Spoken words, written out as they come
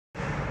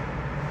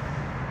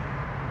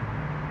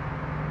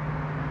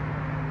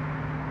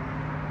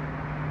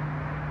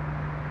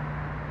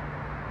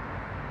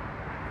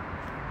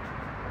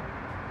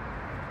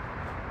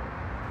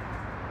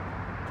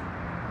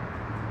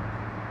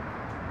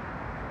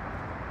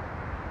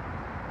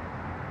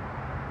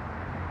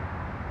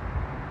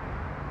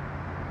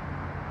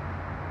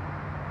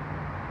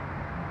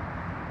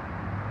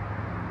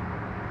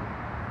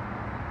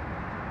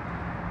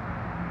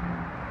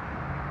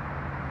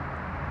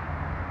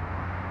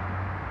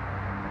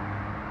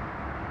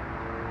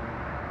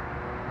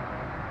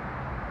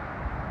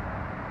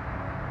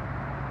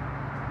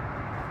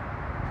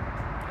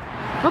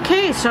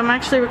Okay, so I'm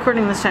actually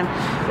recording this time.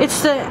 It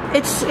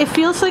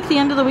feels like the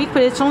end of the week,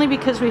 but it's only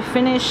because we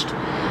finished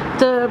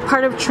the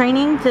part of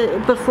training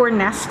before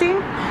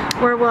nesting,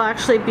 where we'll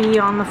actually be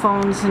on the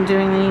phones and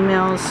doing the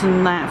emails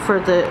and that for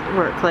the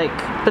work,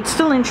 but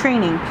still in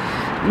training.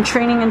 In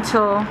training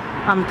until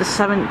the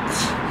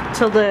 7th,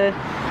 till the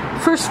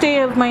first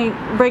day of my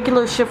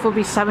regular shift will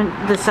be the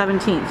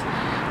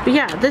 17th. But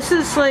yeah, this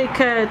is like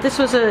this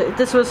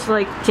was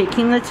like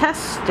taking the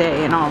test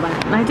day and all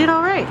that, and I did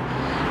all right.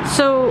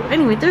 So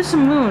anyway, there's a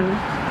moon.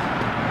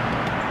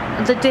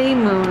 The day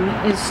moon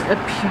is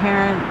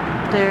apparent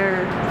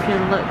there if you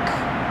look,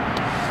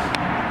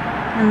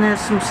 and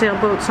there's some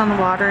sailboats on the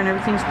water and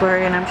everything's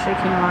blurry and I'm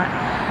shaking a lot.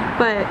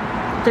 But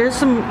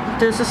there's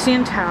a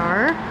CN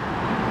Tower,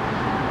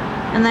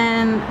 and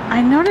then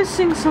I'm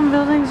noticing some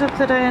buildings up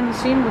that I hadn't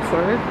seen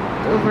before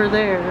over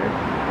there.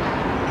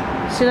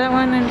 See that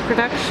one in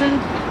production?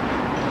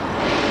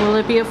 Will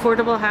it be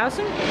affordable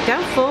housing?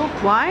 Doubtful.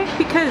 Why?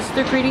 Because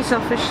they're greedy,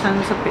 selfish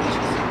sons of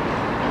bitches.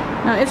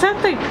 Now, is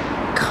that the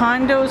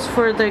condos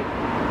for the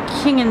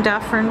King and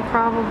Dufferin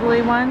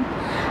probably one?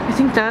 I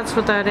think that's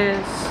what that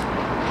is.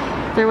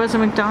 There was a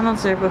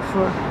McDonald's there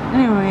before.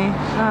 Anyway,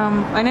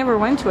 I never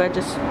went to it.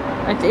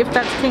 If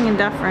that's King and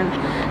Dufferin,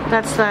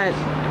 that's that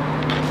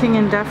King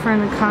and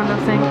Dufferin condo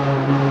thing.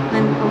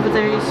 Then over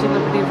there you see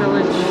Liberty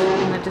Village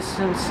in the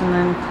distance, and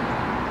then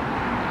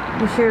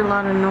you hear a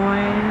lot of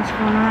noise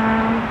going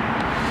on.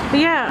 But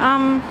yeah,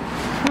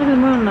 look at the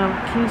moon though.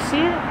 Can you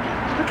see it?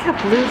 Look how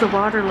blue the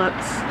water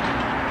looks.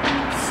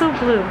 It's so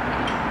blue.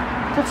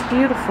 That's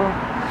beautiful.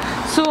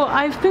 So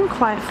I've been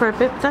quiet for a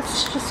bit.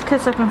 That's just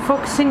because I've been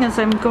focusing as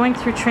I'm going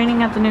through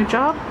training at the new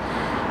job.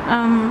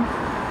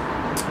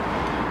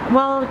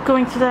 While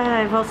going through that,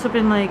 I've also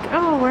been like,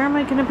 oh, where am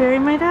I going to bury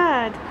my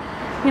dad?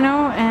 You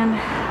know, and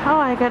oh,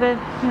 I gotta,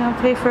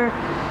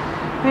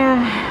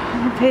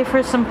 pay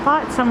for some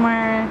plot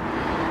somewhere,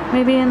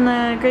 maybe in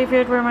the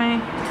graveyard where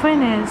my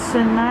twin is,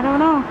 and I don't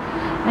know,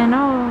 and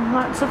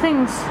lots of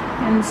things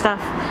and stuff.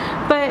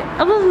 But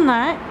other than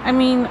that, I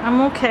mean,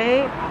 I'm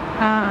okay.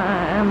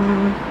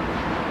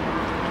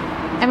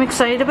 I'm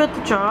excited about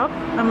the job.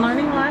 I'm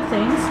learning a lot of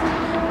things.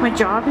 My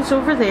job is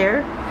over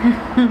there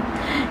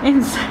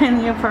inside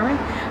the apartment.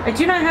 I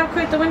do not have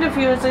quite the window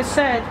view, as I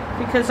said,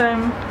 because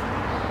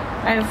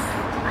I've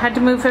had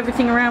to move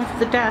everything around for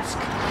the desk.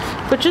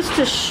 But just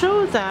to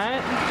show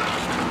that,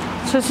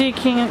 so you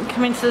can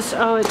come into this.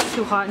 Oh, it's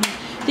too hot.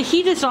 The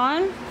heat is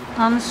on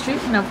the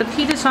street. No, but the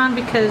heat is on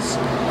because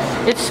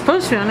it's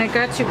supposed to be on. It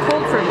got too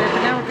cold for a bit,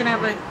 but now we're gonna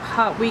have a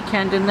hot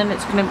weekend, and then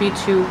it's gonna be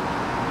too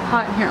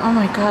hot in here. Oh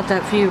my God,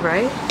 that view,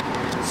 right?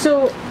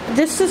 So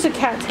this is a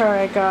cat tower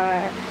I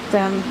got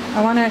them.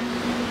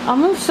 I'll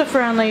move stuff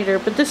around later,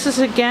 but this is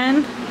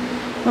again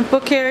my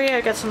book area.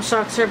 I got some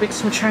socks there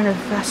because I'm trying to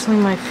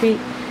Vaseline my feet.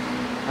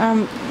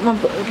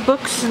 My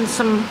books and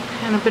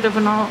a bit of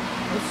all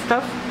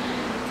stuff.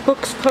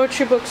 Books,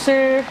 poetry books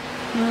there,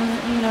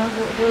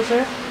 those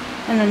there.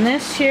 And then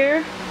this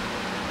here,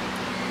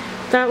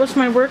 that was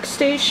my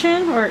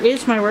workstation, or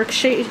is my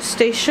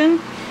workstation.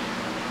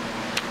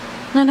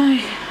 Then I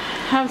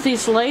have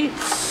these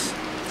lights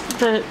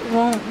that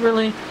won't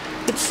really,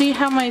 but see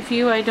how my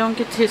view, I don't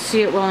get to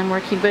see it while I'm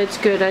working, but it's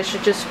good. I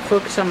should just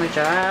focus on my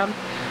job.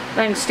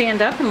 I can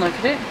stand up and look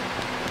at it.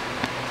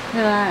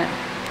 Look at that.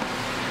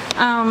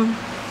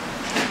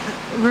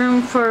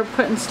 Room for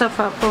putting stuff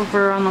up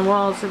over on the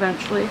walls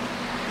eventually.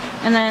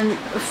 And then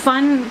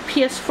fun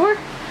PS4,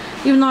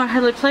 even though I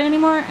hardly play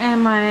anymore,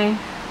 and my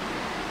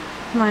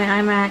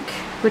iMac,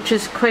 which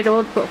is quite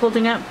old but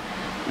holding up,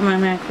 and my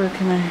MacBook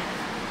and my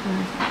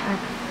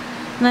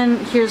and then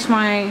here's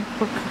my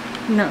book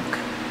nook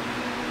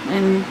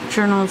and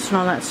journals and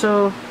all that.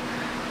 So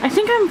I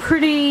think I'm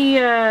pretty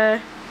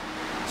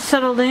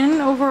settled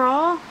in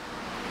overall.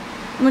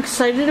 I'm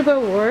excited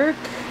about work.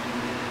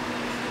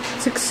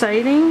 It's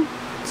exciting.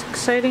 It's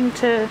exciting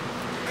to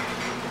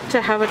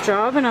have a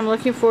job, and I'm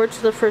looking forward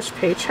to the first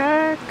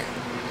paycheck.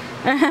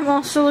 And I'm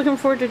also looking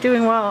forward to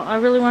doing well. I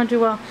really want to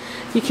do well.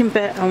 You can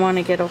bet I want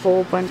to get a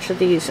whole bunch of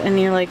these. And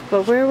you're like,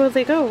 but where will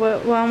they go?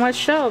 Well, on what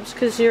shelves?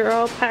 Because you're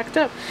all packed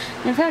up.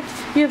 In fact,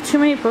 you have too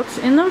many books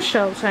in those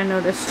shelves, I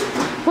noticed.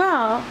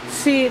 Well,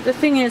 see, the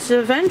thing is,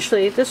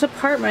 eventually, this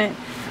apartment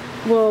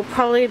will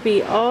probably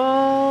be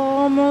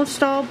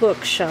almost all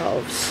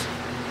bookshelves.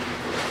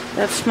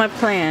 That's my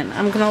plan.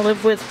 I'm gonna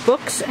live with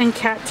books and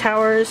cat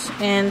towers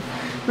and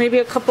maybe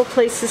a couple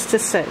places to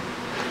sit.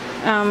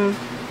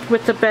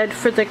 With the bed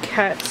for the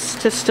cats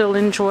to still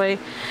enjoy.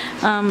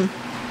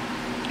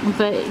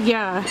 But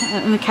yeah,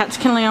 and the cats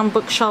can lay on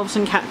bookshelves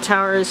and cat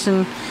towers,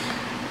 and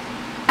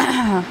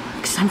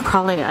because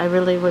I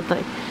really would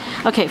like.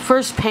 Okay,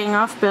 first paying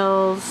off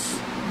bills,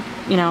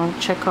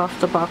 check off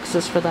the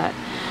boxes for that.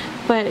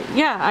 But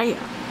yeah,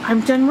 I'm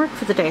done work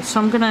for the day,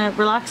 so I'm gonna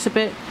relax a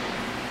bit.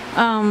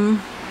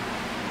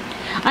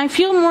 I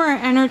feel more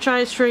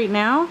energized right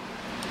now,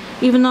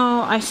 even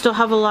though I still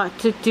have a lot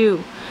to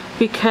do,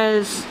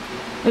 because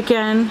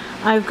again,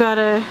 I've got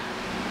to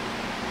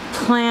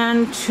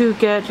plan to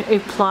get a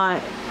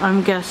plot,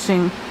 I'm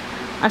guessing,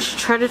 I should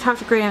try to talk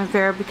to Graham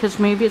Fair because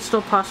maybe it's still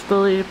a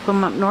possibility to put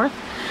them up north.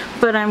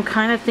 But I'm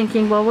kind of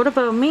thinking, well, what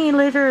about me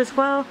later as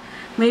well?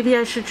 Maybe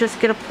I should just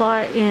get a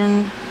plot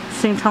in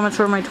St. Thomas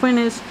where my twin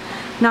is,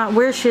 not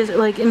where she is,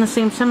 like in the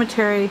same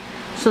cemetery,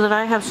 so that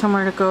I have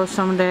somewhere to go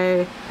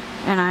someday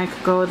and I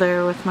could go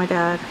there with my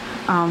dad.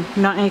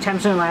 Not anytime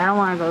soon, like I don't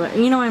want to go there.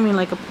 You know what I mean,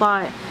 like a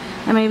plot.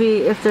 And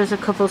maybe if there's a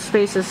couple of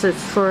spaces,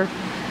 it's for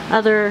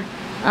other,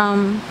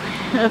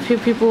 a few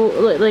people,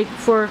 like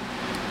for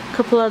a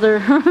couple other,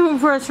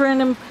 for us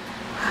random,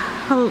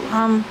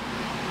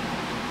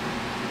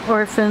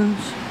 orphans.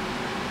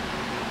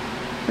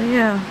 But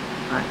yeah.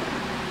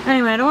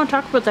 Anyway, I don't want to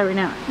talk about that right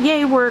now.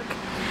 Yay, work,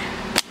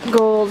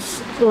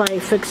 goals,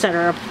 life,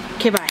 etc.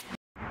 Okay, bye.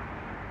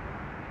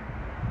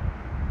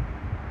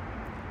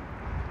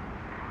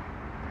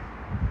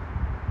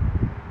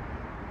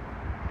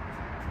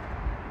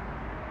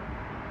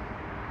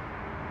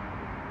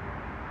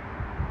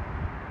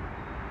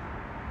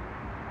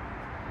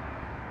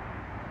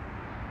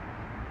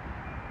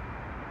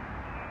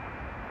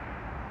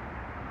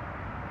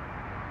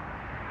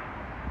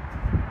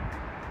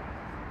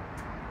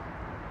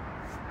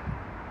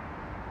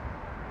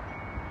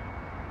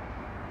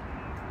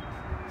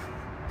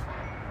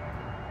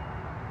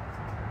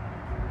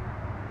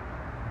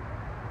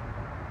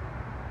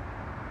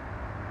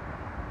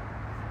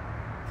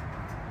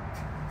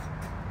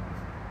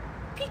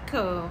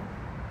 Pico.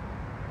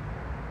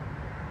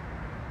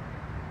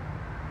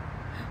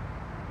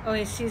 Oh,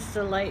 he sees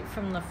the light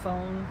from the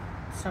phone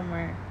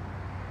somewhere,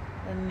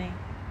 doesn't he?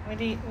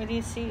 What do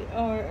you see?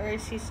 Oh, or he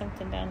sees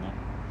something down there.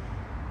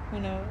 Who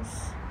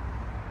knows?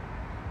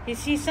 He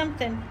sees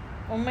something.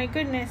 Oh my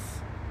goodness.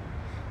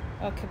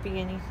 Oh, it could be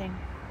anything.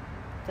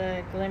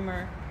 The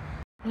glimmer.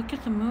 Look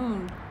at the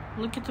moon.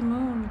 Look at the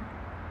moon.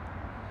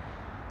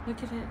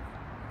 Look at it.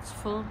 It's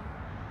full.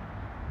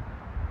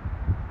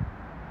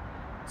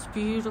 It's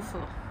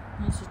beautiful.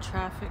 There's the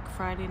traffic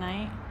Friday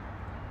night.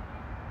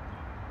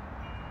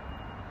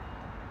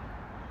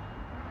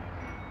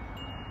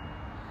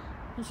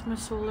 There's my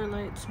solar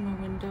lights in my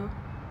window.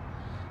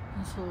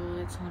 And solar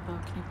lights on the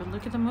balcony. But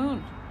look at the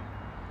moon.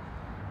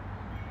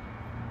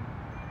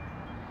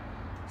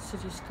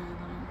 City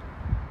skyline.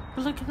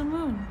 But look at the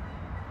moon.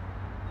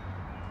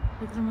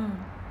 Look at the moon.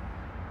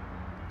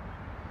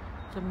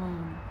 The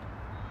moon.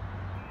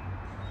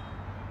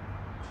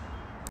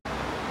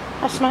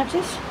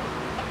 Smudges?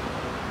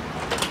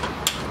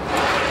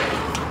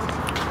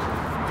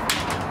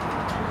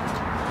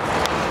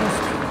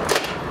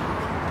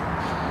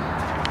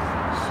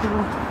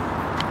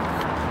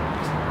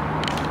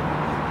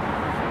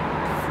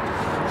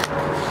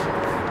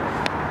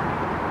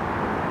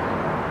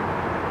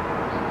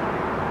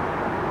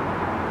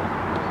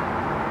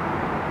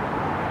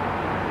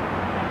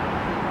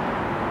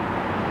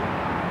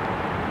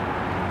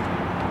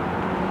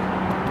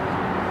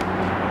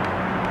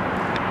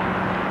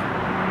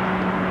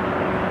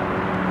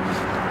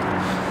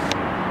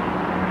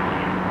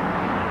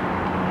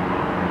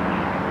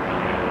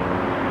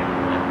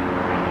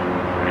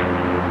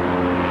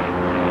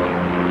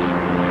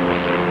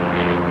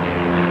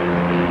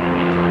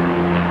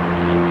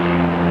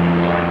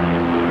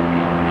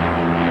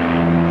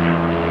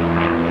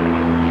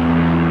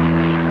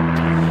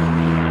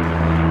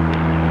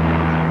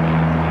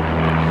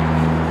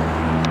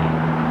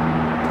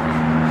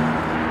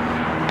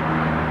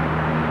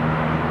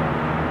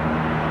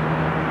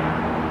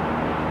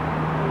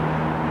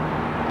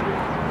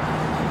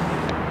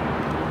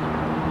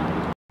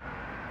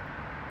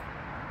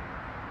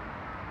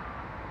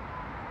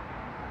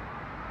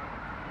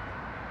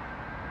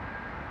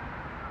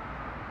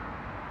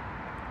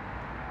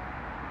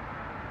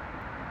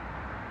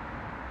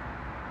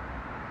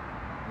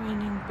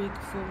 Raining big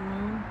full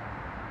moon.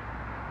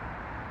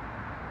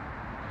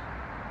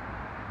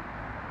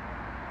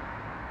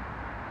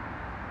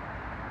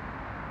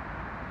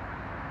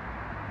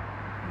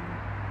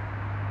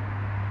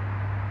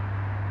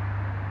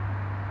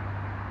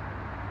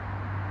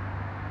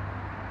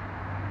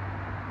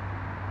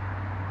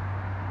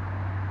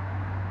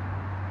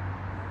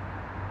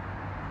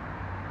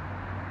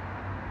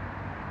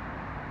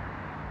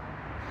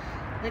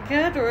 Look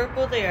how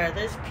adorable they are.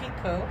 There's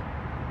Pico.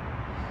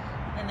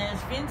 And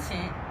there's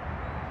Vincent.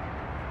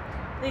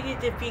 Look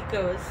at the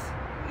Picos.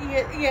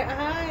 Yeah,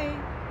 hi.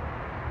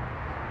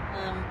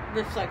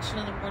 Reflection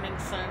of the morning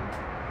sun.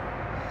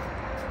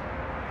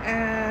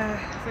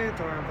 They're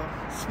adorable.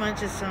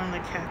 Smudge is on the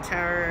cat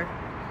tower,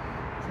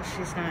 so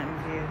she's not in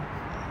view.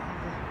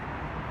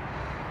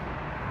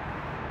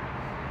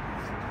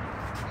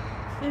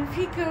 And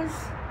Picos.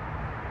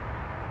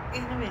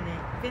 In a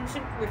minute.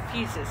 Vincent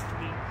refuses to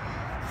be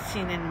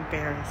seen and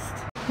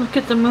embarrassed. Look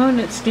at the moon.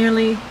 It's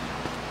nearly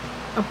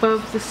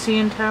above the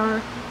CN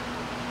Tower.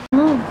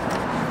 Moon.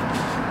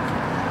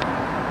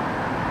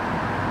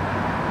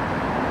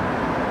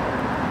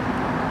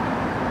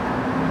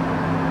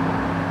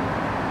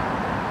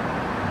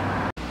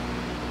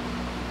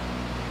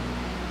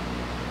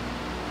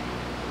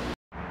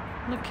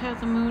 Look how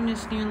the moon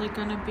is nearly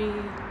gonna be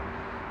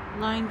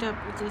lined up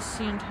with this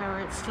CN Tower.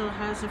 It still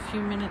has a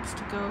few minutes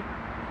to go.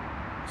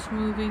 It's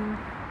moving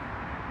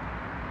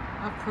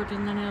upward,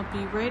 and then it'll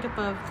be right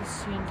above the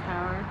CN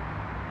Tower.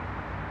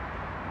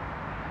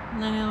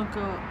 And then it'll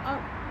go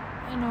up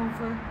and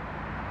over.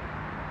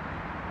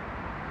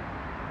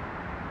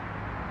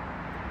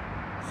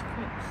 It's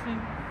quite the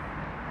thing.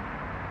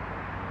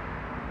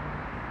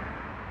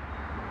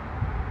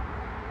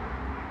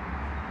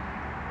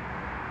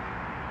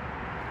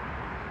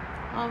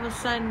 All of a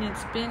sudden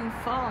it's been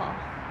fall.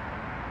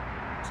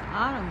 It's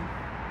autumn.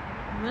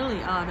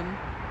 Really autumn.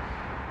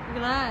 Look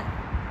at that.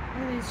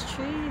 Look at these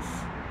trees.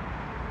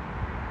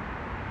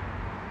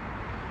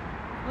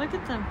 Look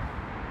at them.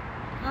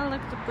 Oh,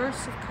 look at the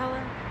bursts of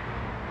color.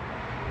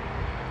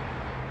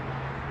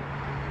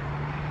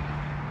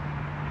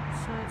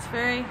 So it's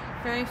very,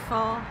 very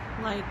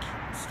fall-like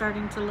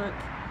starting to look.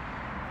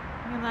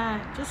 Look at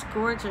that. Just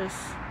gorgeous.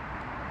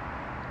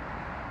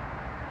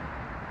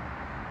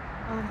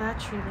 Oh, look at that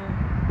tree there.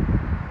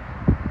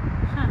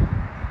 Huh.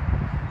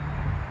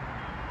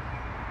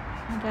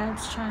 My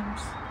dad's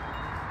chimes.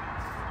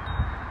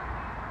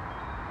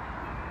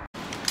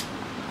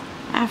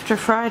 After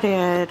Friday,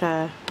 I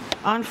had,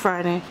 on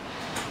Friday,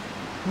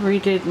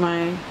 redid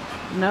my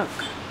nook.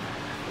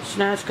 So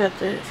now it's got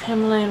the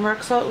Himalayan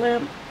rock salt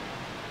lamp.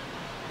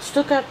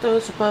 Still got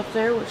those above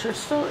there, which are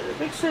still, it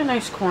makes it a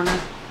nice corner.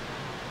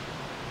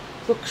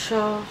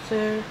 Bookshelf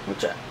there,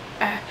 which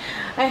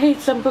I hate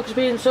some books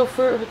being so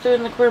far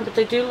in the corner, but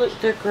they do look,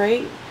 they're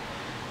great.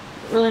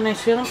 Really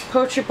nice feeling.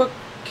 Poetry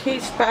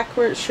bookcase back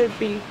where it should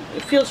be.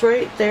 It feels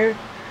right there.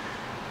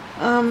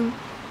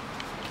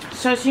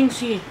 So as you can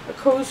see, a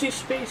cozy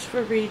space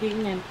for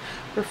reading and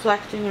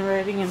reflecting and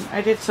writing, and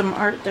I did some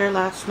art there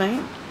last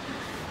night.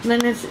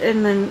 And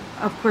then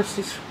of course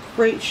these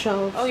great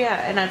shelves. Oh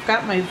yeah, and I've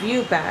got my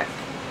view back.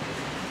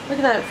 Look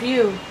at that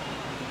view.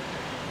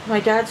 My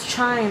dad's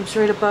chimes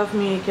right above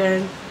me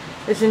again.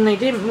 As in they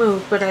didn't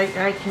move, but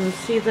I can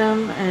see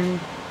them and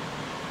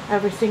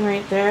everything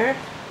right there.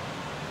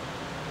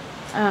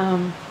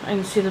 I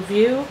can see the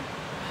view.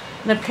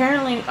 And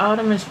apparently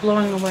autumn is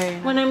blowing away.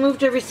 When I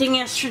moved everything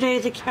yesterday,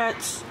 the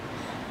cats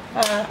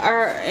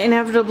are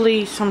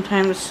inevitably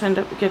sometimes end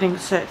up getting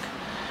sick.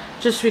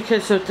 Just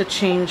because of the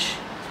change.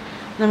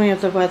 Then we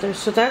have the weather.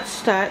 So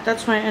that's that.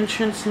 That's my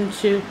entrance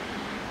into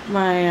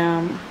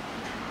my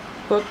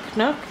book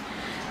nook.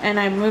 And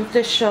I moved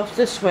this shelf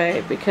this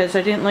way because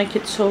I didn't like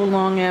it so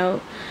long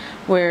out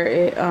where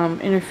it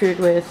interfered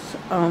with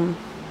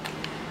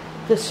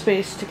the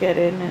space to get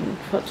in and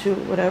to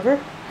whatever.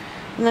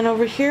 And then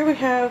over here we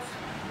have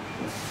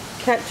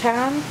Cat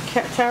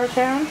Tower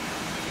Town.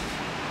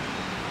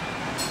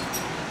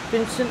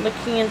 Vincent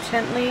looking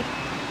intently.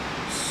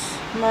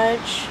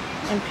 Smudge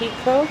and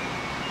Pico.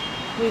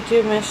 We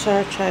do miss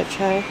our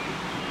chai.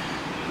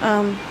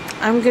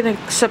 I'm gonna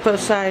step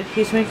outside.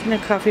 He's making a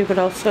coffee, but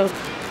also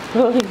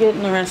probably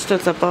getting the rest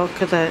of the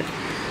bulk of that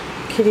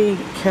kitty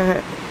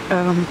cat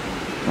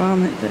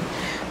vomit.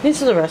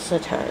 These are the rest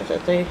of the tires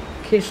that they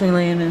occasionally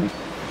lay in.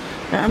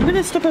 I'm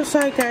gonna step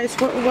outside, guys.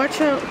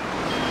 Watch out.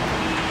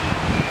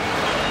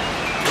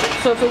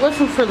 So if it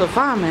wasn't for the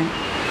vomit,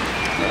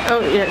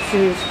 oh yeah, she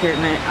was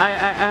getting it.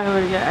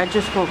 I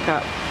just woke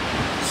up.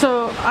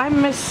 So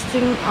I'm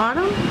missing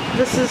autumn.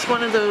 This is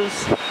one of those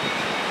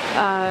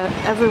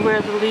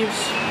everywhere the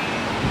leaves,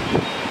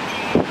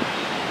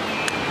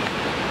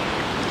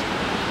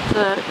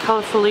 the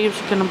colorful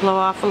leaves are gonna blow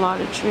off a lot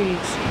of trees.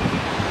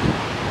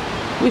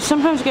 We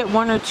sometimes get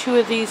 1 or 2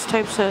 of these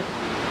types of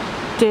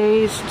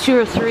days, 2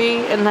 or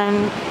 3, and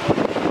then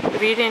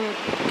if you didn't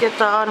get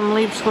the autumn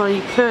leaves while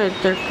you could,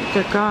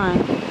 they're gone,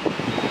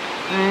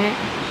 right?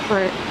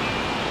 But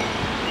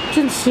it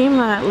didn't seem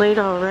that late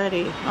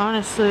already,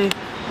 honestly.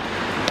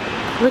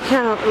 Look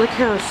how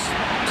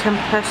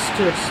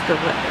tempestuous the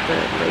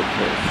lake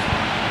is.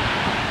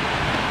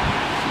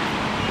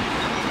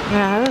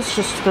 Yeah, I was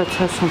just about to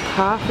have some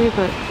coffee,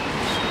 but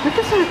look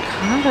at that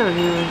condo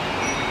here.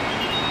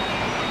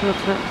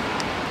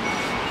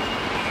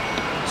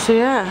 So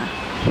yeah.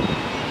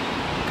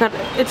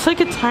 It's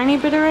like a tiny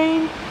bit of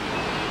rain.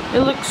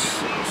 It looks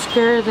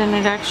scarier than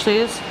it actually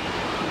is.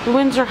 The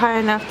winds are high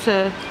enough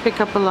to pick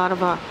up a lot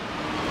of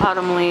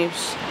autumn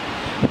leaves.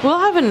 We'll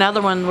have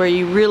another one where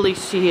you really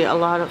see a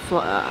lot of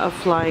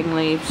flying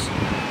leaves.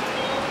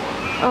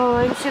 Oh,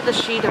 I can see the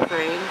sheet of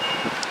rain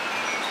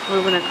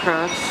moving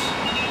across.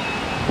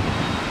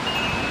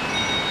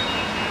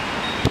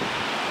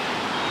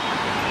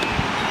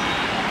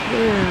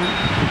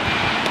 Yeah.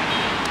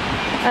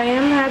 I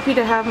am happy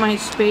to have my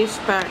space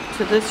back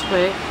to this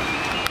way.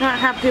 Not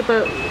happy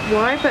about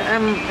why, but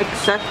I'm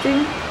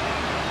accepting.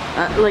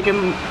 Like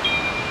I'm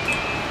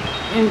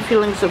in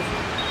feelings of,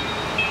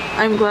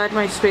 I'm glad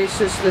my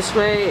space is this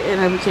way, and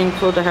I'm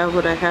thankful to have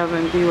what I have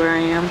and be where I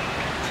am.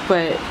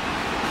 But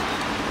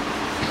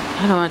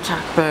I don't want to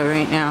talk about it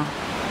right now.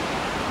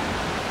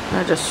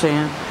 I'm just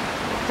saying.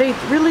 They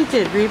really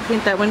did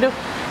repaint that window,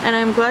 and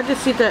I'm glad to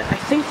see that. I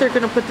think they're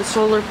going to put the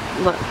solar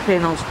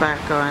panels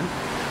back on.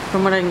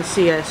 From what I can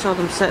see, I saw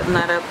them setting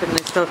that up and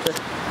they start to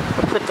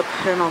put the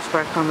panels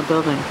back on the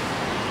building.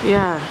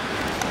 Yeah.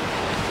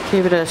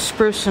 Gave it a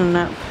sprucing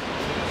up.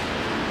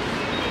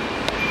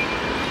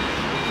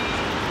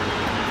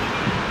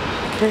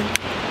 Okay.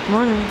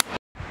 Morning.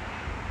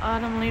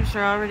 Autumn leaves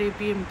are already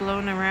being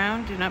blown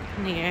around and up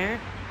in the air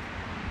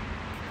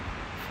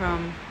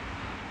from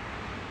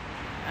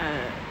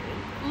a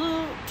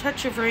little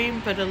touch of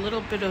rain, but a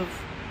little bit of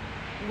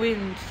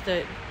wind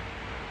that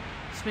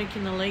is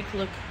making the lake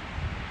look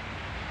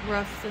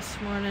rough this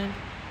morning.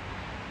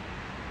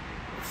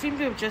 It seemed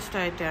to have just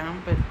died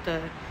down, but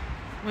the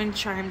wind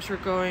chimes were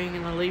going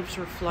and the leaves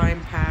were flying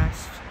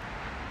past.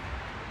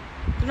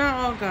 They're not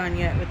all gone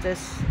yet with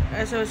this.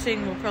 As I was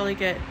saying, we'll probably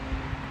get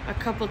a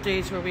couple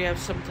days where we have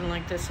something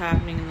like this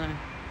happening and the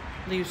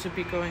leaves would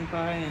be going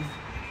by, and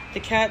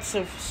the cats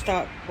have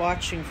stopped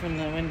watching from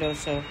the window,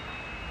 so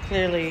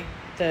clearly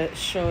the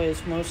show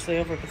is mostly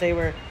over, but they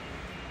were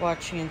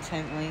watching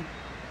intently.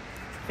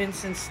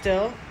 Vincent's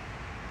still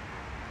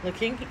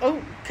looking.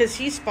 Oh, because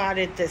he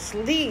spotted this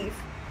leaf.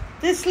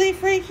 This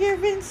leaf right here,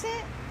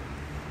 Vincent?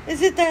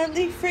 Is it that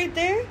leaf right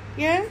there?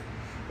 Yeah?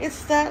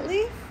 It's that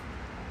leaf?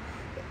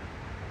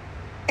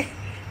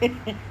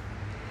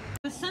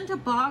 I sent a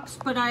box,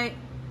 but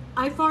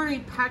I've already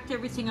packed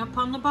everything up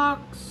on the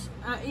box,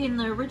 in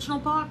the original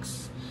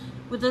box,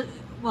 with the,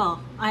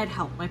 well, I had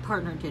help, my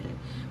partner did it,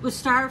 with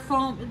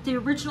styrofoam, the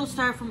original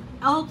styrofoam,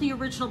 all the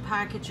original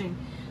packaging.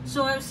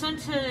 So I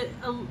sent a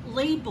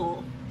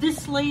label,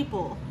 this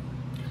label,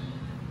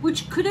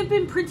 which could have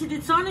been printed.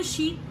 It's on a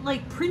sheet,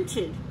 like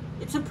printed.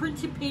 It's a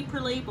printed paper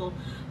label.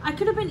 I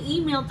could have been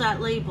emailed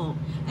that label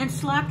and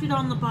slapped it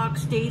on the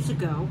box days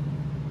ago.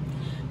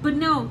 But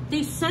no,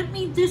 they sent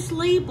me this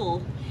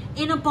label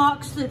in a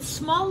box that's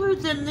smaller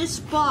than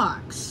this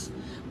box,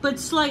 but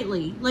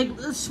slightly, like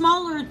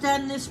smaller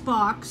than this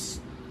box,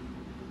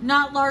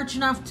 not large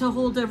enough to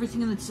hold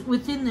everything that's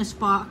within this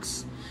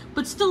box,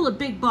 but still a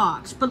big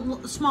box,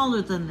 but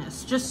smaller than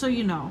this, just so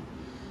you know.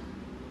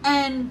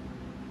 And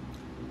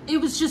it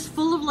was just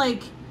full of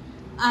like,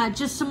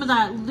 just some of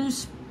that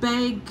loose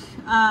bag,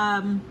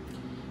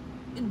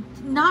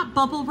 not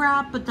bubble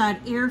wrap, but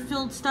that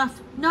air-filled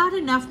stuff. Not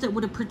enough that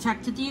would have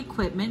protected the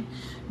equipment.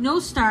 No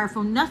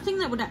styrofoam, nothing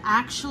that would have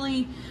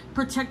actually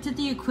protected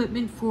the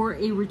equipment for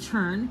a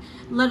return,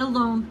 let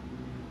alone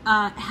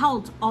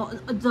held all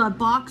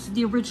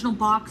the original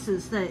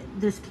boxes that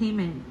this came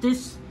in.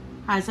 This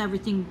has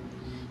everything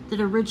that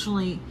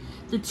originally,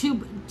 the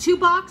two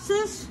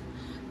boxes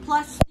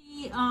plus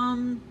the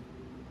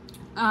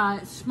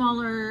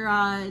smaller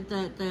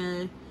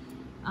the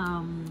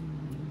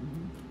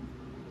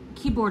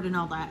keyboard and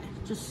all that.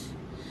 Just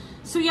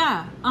so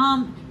yeah,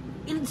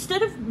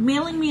 instead of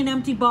mailing me an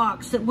empty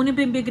box that wouldn't have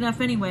been big enough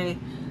anyway,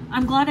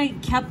 I'm glad I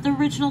kept the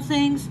original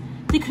things.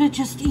 They could have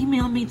just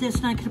emailed me this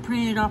and I could have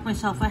printed it off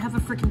myself. I have a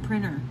freaking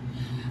printer.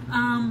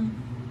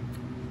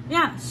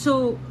 Yeah,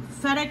 so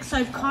FedEx,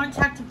 I've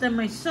contacted them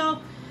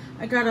myself.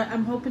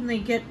 I'm hoping they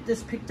get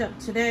this picked up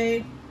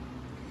today.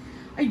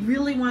 I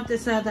really want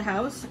this out of the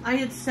house. I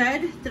had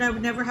said that I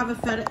would never have a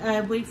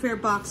Wayfair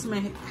box in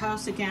my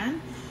house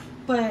again.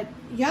 But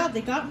yeah,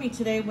 they got me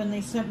today when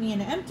they sent me an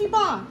empty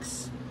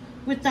box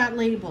with that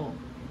label.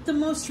 The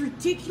most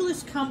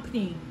ridiculous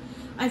company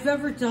I've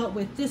ever dealt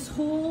with. This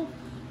whole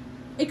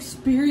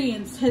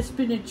experience has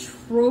been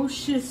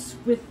atrocious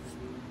with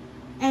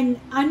and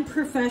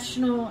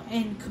unprofessional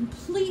and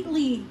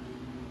completely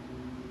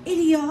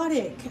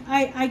idiotic.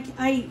 I'm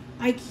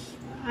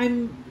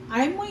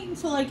waiting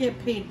until I get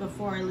paid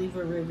before I leave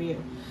a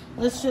review.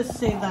 Let's just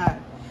say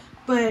that.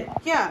 But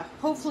yeah,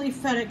 hopefully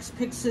FedEx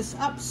picks this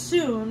up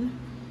soon.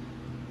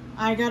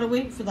 I gotta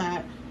wait for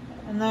that.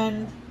 And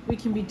then we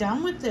can be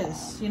done with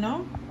this, you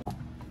know?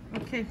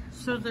 Okay,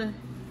 so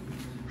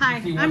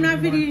hi, I'm not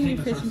videoing you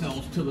fishing. Okay.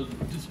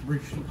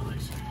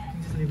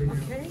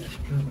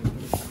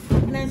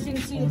 And as you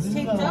can see, it's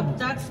taped up.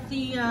 That's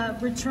the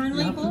return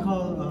label. You have to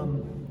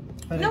call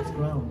FedEx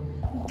Ground.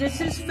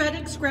 This is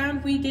FedEx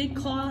Ground. We did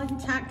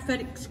contact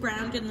FedEx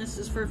Ground, and this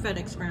is for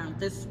FedEx Ground.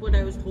 This is what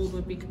I was told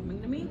would be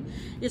coming to me,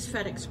 is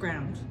FedEx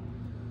Ground.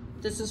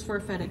 This is for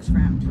FedEx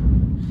Ground.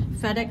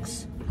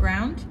 FedEx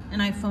Ground,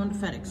 and I phoned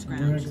FedEx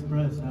Ground. They're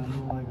Express, I don't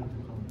know why I got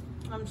the call.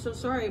 I'm so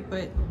sorry,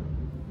 but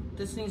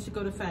this needs to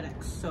go to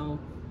FedEx, so.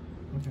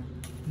 Okay.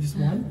 This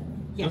one?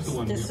 Yes, the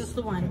one, this yeah. is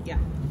the one, yeah.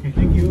 Okay,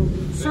 thank you.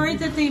 Sorry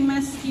that they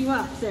messed you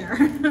up there.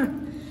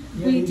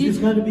 Yeah, you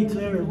just got to be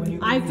clear when you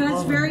I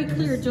was very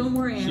clear, don't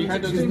worry. She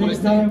had to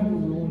Next time, we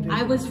won't take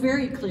I was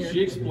very clear.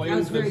 She explained I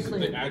was very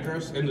clear. the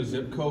address and the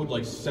zip code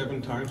like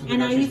 7 times.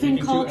 And I even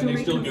called and to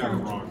they still got it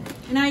reconfirm. wrong.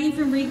 And I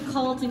even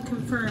recalled and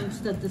confirmed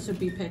that this would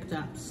be picked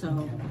up.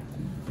 So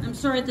I'm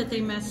sorry that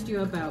they messed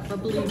you about,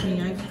 but believe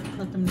me, I've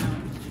let them know.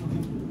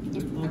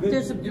 All good?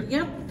 There's a,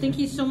 yep, thank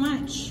you so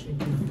much.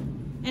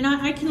 And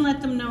I can let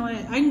them know.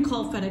 I can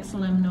call FedEx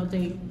and let them know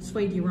they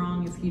swayed you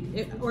wrong,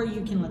 or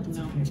you can let them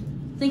know.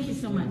 Thank you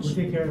so much. We'll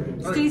take care of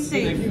it. Stay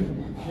safe. Thank you.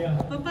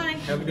 Yeah. Bye-bye.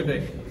 Have a good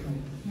day.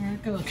 There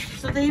it goes.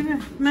 So they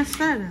messed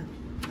that up.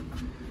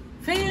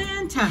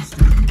 Fantastic.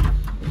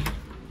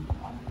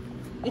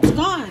 It's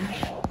gone.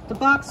 The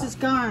box is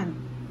gone.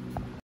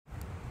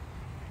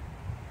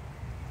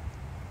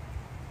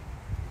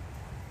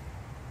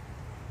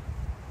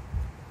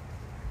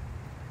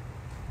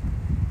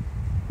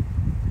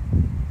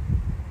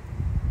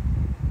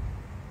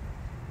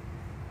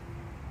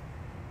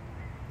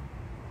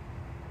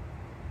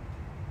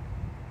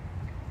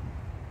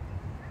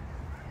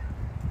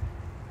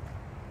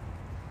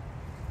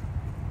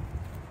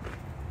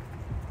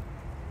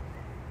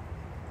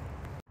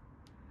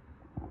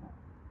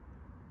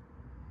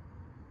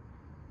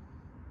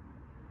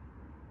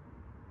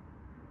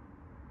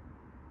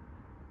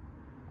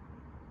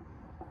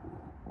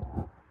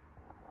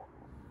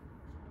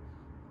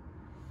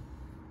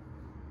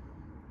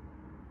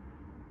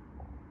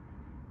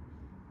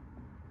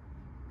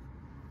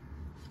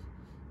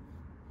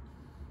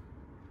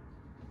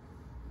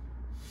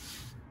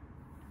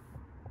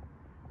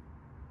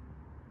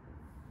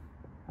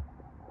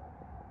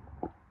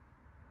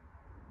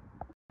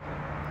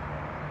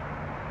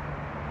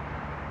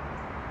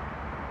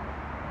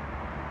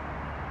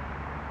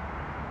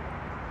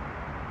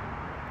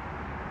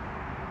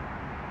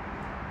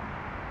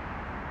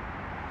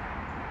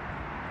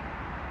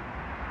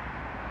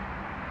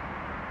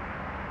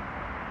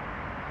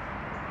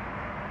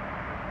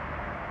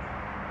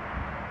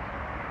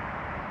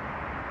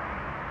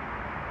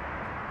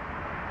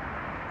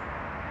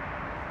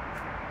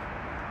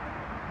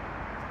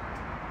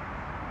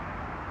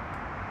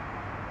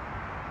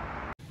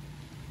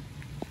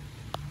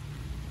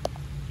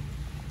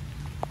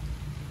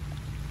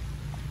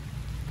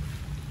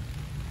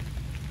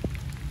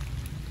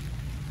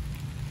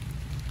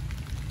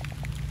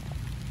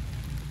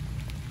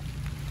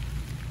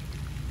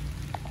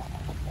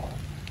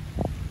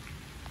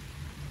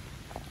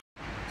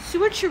 See,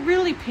 what you're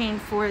really paying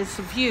for is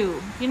the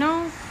view, you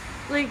know?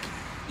 Like,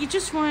 you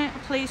just want a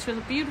place with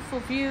a beautiful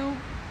view,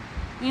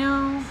 you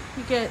know?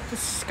 You get the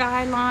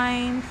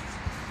skyline,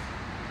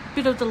 a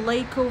bit of the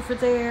lake over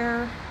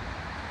there.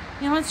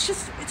 You know,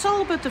 it's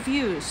all about the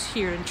views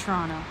here in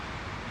Toronto.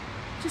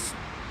 Just,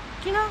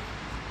 you know,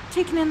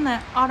 taking in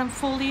the autumn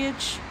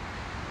foliage.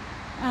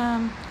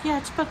 Yeah,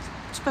 it's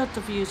about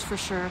the views for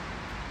sure.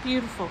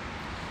 Beautiful.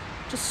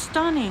 Just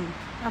stunning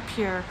up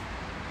here.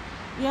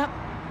 Yep.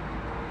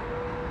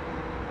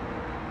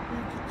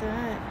 Look at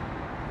that.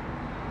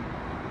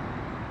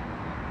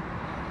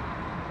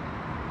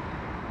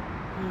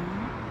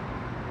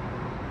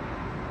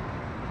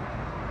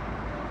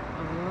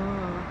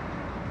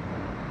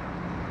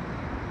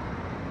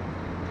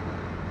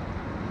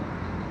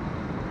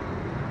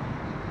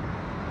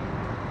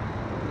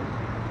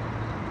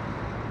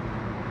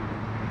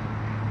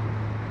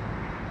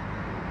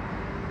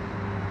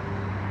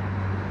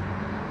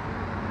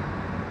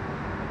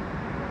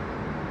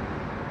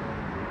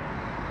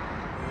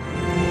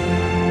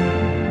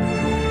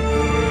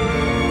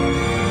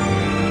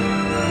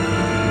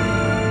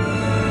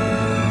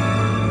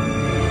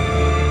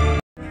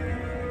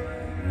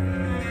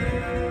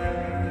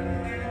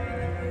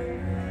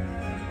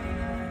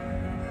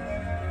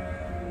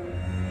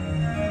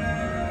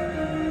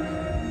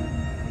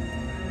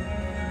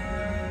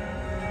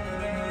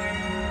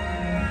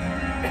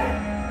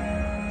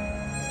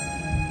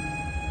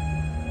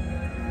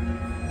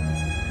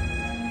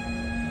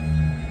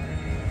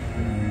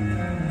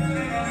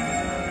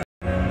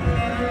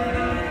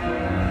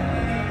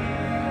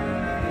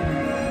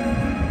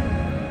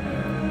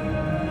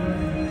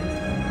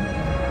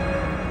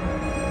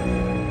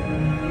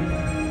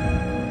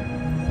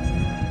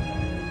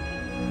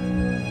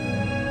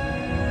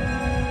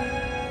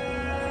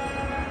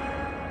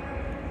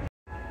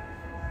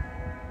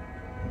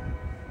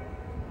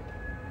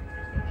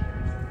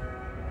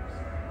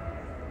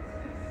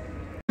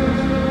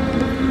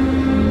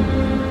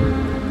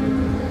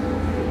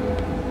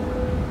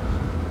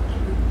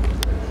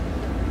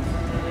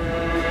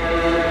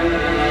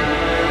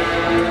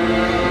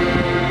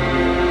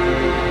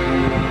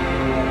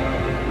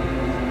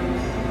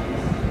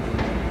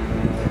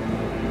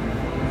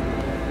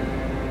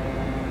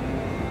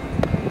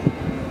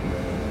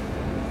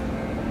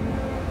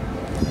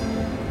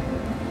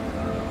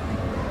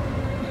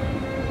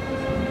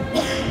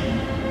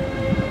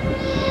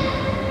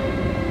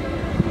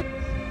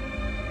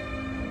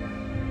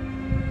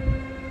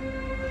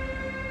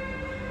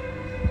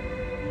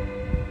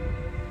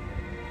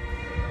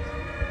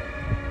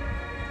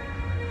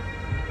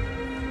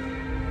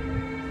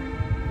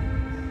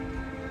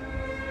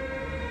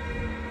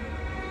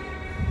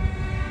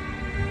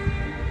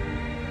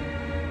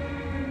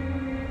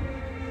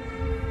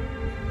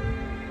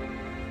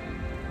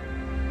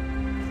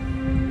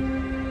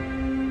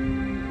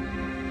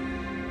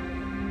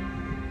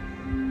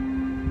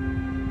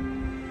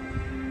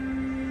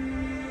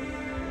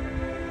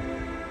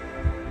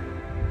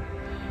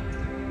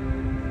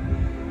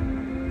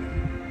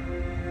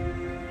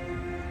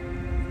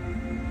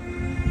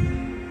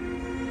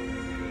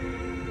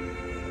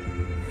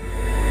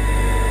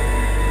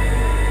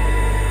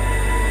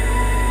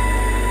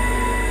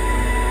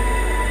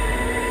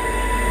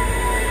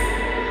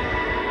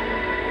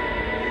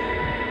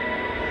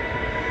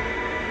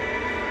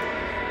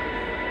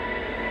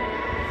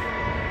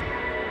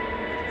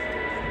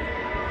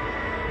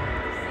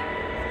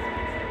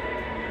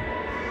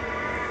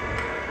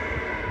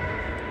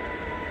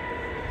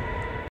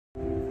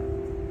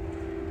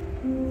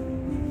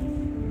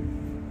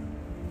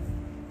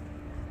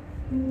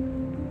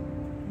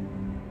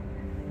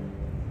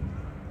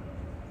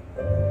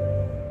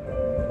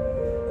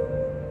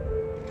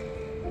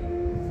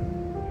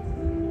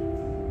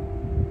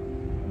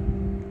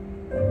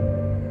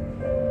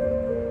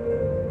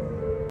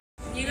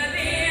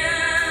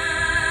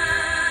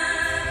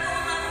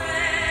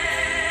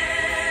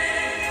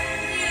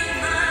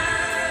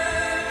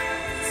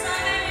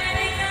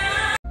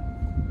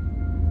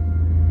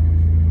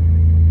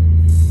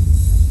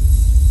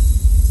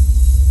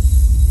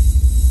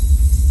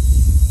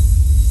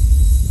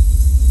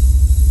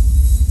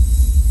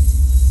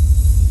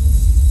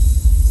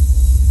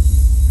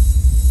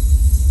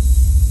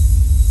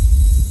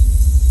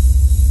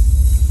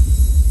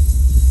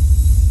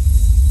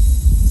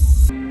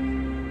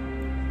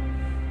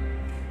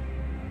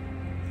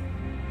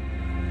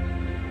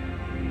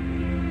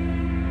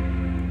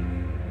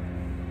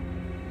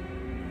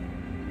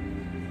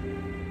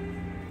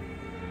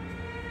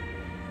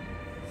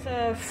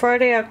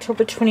 Friday,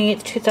 October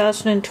 28th,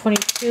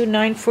 2022,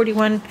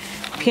 9:41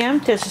 p.m.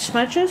 There's the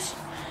smudges.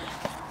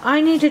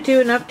 I need to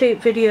do an update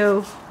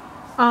video.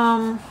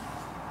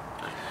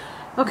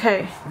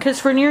 Okay,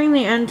 because we're nearing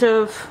the end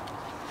of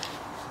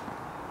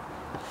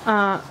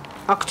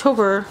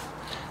October,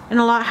 and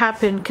a lot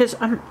happened. Because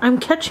I'm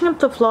catching up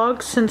the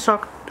vlogs since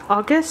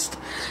August,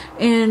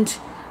 and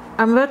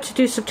I'm about to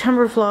do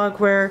September vlog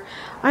where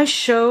I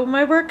show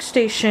my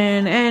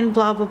workstation and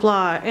blah blah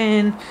blah,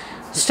 and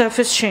stuff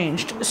has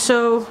changed.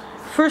 So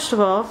first of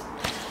all,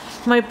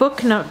 my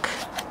book nook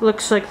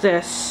looks like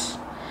this.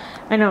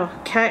 I know,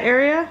 cat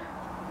area,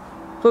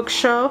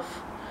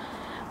 bookshelf,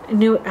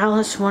 new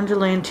Alice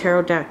Wonderland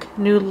tarot deck,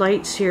 new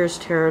Light Seers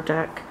tarot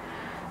deck,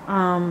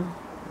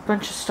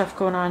 bunch of stuff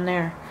going on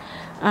there.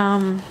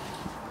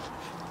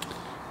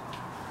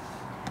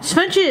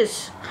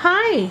 Smudges,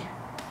 hi!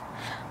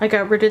 I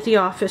got rid of the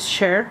office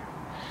chair.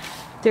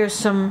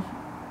 There's an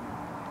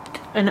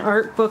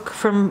art book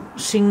from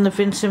seeing the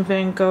Vincent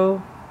van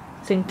Gogh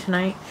thing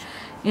tonight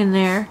in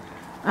there.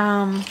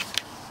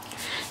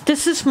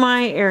 This is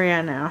my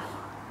area now.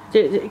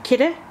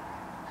 Kitty?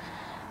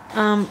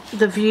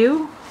 The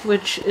view,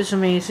 which is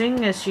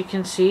amazing, as you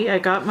can see. I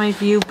got my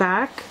view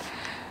back.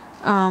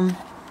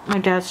 My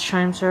dad's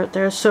chimes are out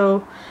there,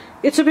 so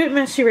it's a bit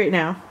messy right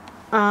now.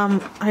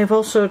 I've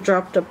also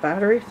dropped a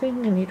battery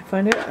thing. I need to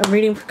find it. I'm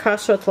reading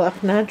Picasso at the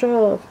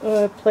Lapinaggia,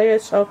 a play I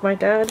saw with my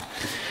dad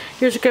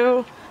years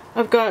ago.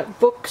 I've got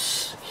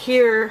books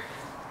here,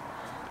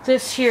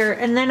 this here,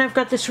 and then I've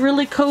got this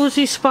really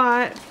cozy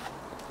spot.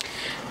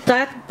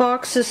 That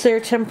box is there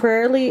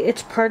temporarily.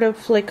 It's part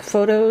of like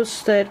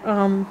photos that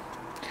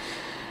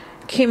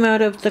came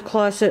out of the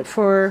closet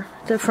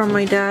from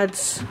my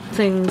dad's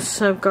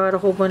things. I've got a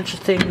whole bunch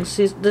of things.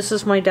 This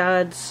is my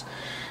dad's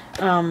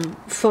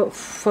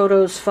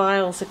photos,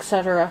 files,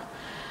 etc.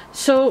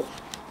 So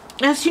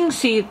as you can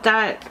see,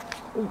 that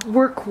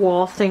work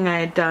wall thing I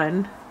had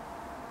done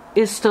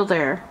is still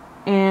there,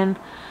 and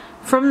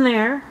from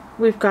there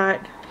we've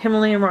got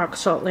Himalayan rock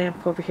salt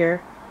lamp over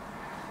here.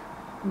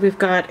 We've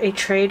got a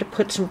tray to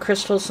put some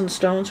crystals and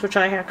stones, which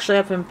I actually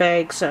have in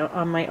bags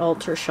on my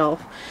altar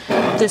shelf.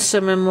 This is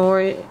a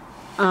memorial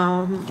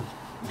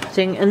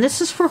thing, and this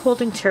is for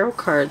holding tarot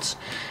cards.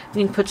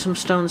 You can put some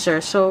stones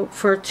there, so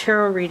for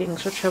tarot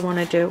readings, which I want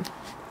to do.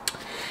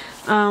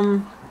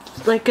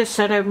 Like I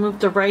said, I've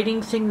moved the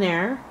writing thing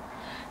there.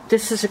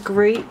 This is a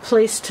great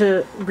place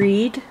to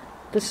read.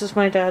 This is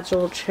my dad's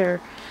old chair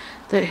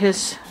that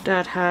his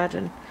dad had,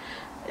 and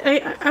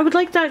I would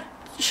like that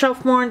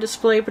shelf more on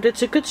display, but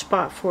it's a good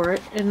spot for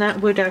it, and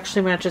that wood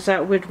actually matches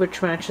that wood,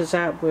 which matches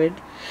that wood.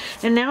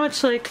 And now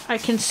it's like I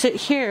can sit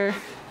here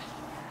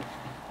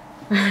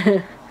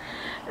and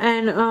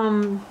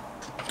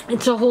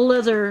it's a whole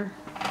other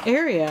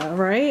area,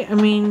 right? I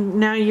mean,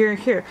 now you're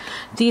here.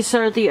 These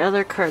are the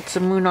other cards, the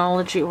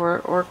Moonology or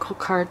Oracle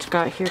cards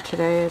got here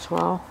today as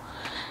well.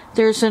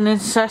 There's an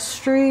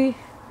Ancestors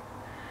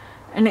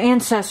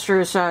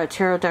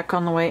tarot deck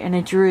on the way, and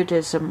a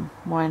Druidism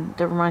one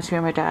that reminds me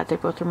of my dad. They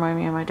both remind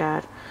me of my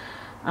dad.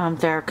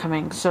 They're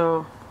coming,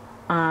 so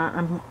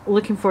I'm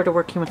looking forward to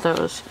working with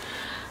those.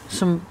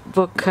 Some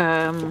book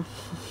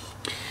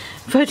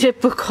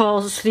budget book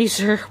hauls. These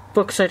are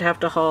books I'd have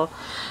to haul.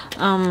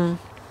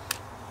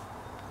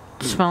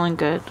 Smelling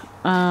good.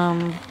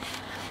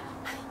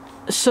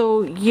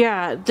 So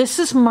yeah, this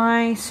is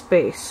my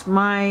space,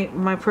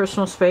 my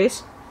personal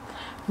space,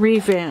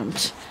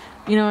 revamped.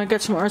 You know, I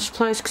got some art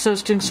supplies because I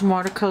was doing some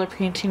watercolor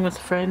painting with a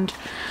friend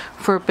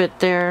for a bit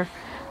there.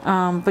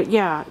 But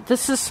yeah,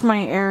 this is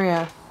my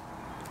area.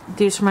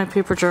 These are my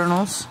paper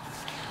journals.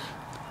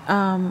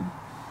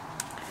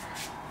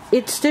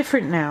 It's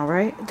different now,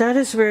 right? That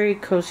is a very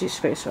cozy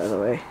space, by the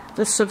way.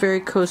 This is a very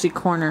cozy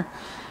corner.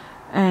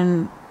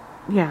 And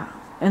yeah,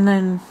 and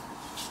then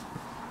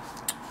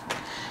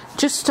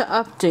just to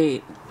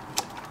update,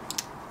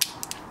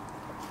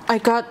 I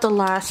got the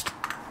last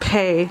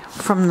pay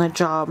from the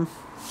job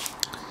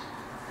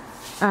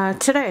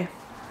today.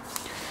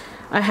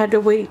 I had to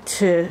wait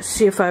to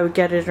see if I would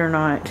get it or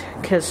not,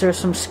 because there's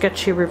some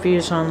sketchy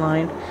reviews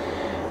online.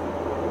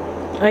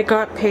 I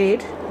got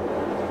paid.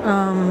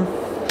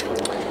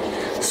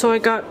 So I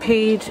got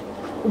paid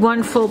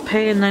 1 full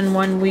pay and then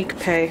 1 week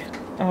pay.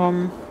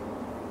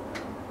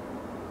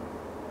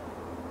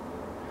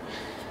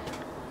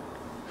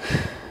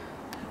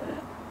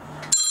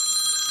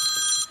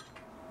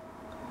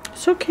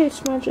 It's okay,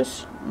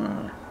 smudges.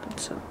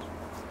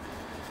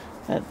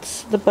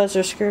 That's the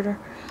buzzer skirter.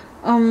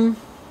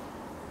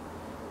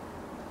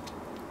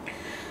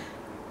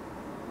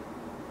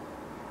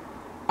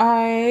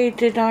 I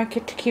did not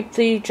get to keep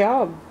the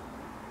job.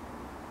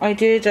 I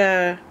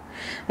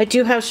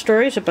do have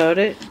stories about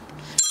it,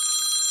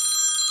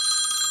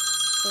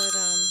 but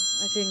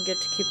I didn't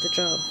get to keep the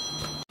job.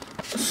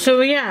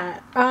 So yeah,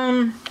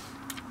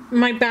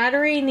 my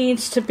battery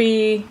needs to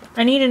be,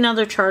 I need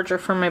another charger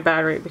for my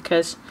battery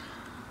because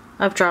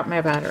I've dropped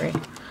my battery.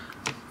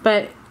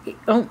 But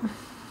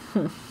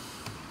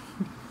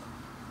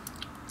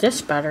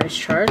this battery's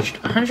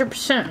charged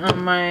 100%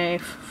 on my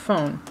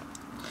phone.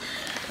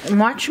 I'm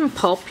watching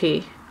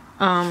Pulpy.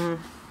 I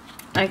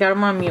got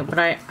him on mute, but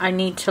I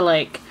need to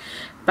like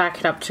back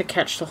it up to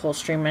catch the whole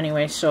stream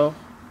anyway, so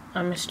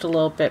I missed a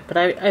little bit. But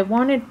I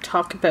wanted to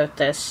talk about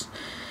this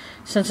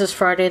since it's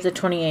Friday the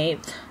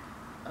 28th.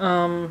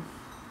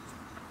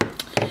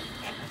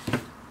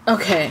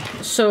 Okay,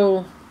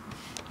 so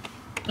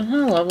isn't that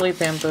a lovely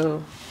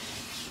bamboo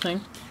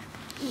thing?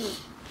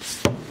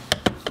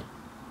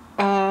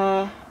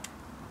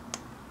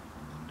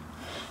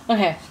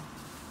 Okay,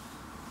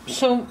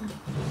 so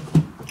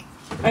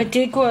I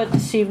did go out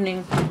this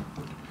evening,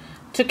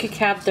 took a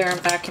cab there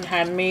and back, and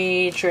had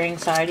major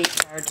anxiety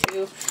prior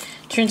to.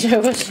 Turns out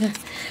it wasn't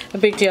a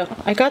big deal.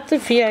 I got the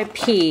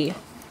VIP,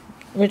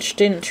 which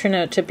didn't turn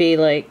out to be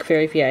like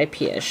very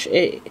VIP-ish.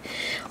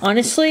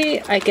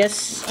 Honestly, I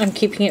guess I'm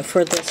keeping it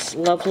for this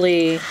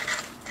lovely,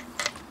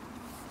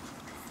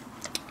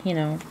 you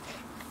know,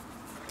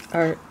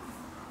 art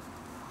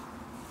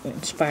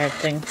inspired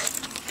thing.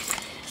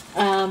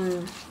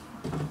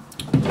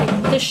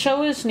 The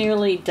show is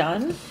nearly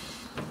done,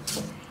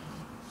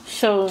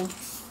 so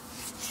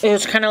it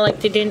was kind of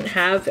like they didn't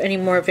have any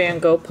more Van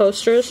Gogh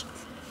posters,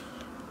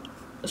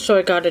 so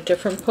I got a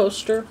different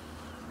poster.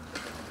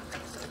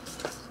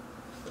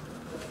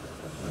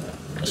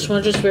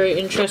 Someone's just very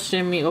interested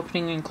in me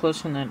opening and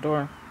closing that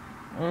door,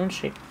 isn't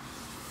she?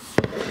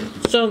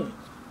 So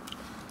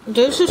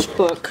there's this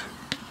book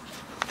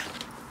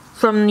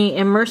from the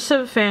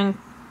Immersive Van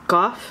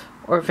Gogh,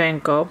 or Van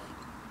Gogh.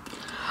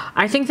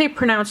 I think they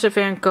pronounce it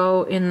Van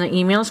Gogh in the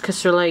emails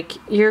because they're like,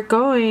 you're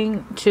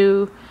going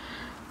to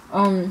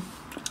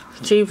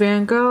see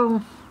Van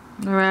Gogh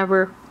or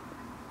whatever.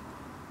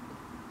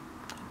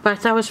 But I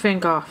thought it was Van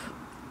Gogh.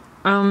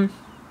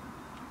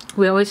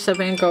 We always said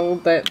Van Gogh,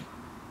 but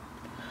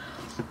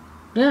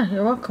yeah,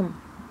 you're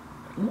welcome.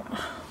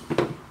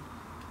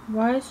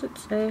 Why does it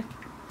say?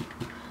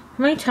 How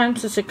many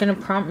times is it going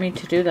to prompt me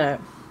to do that?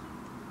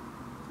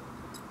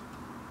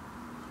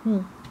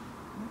 No.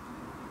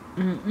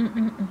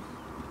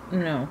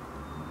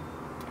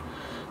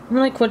 I'm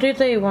like, what are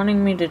they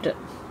wanting me to do?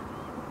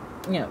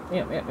 Yep.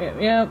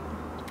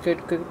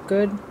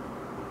 Good.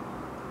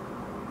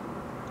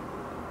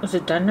 Is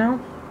it done now?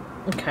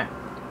 Okay.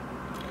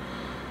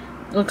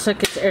 Looks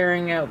like it's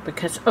airing out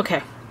because...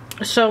 Okay.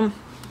 So,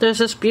 there's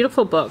this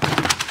beautiful book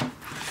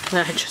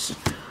that I just...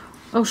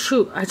 Oh,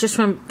 shoot. I just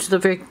went to the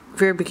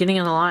very beginning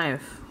of the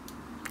live.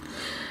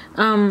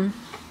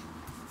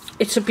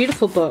 It's a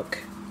beautiful book.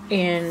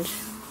 And...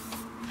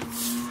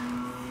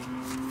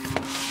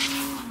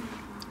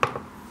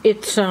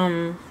 It's,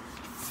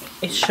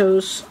 it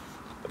shows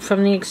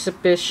from the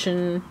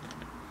exhibition,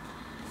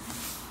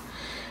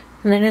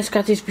 and then it's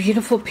got these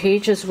beautiful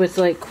pages with,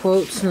 like,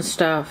 quotes and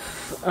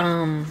stuff,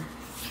 and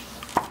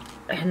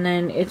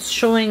then it's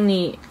showing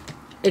the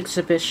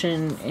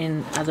exhibition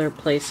in other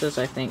places,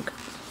 I think,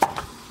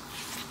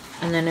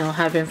 and then it'll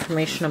have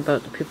information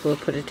about the people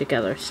who put it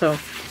together. So,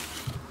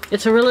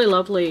 it's a really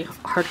lovely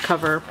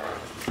hardcover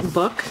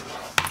book.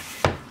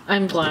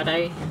 I'm glad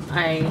I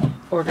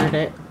ordered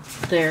it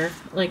there.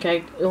 Like,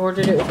 I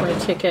ordered it with my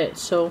ticket,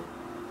 so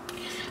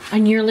I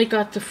nearly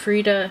got the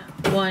Frida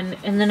one,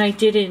 and then I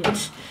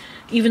didn't,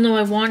 even though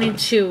I wanted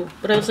to.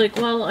 But I was like,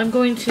 well, I'm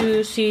going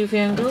to see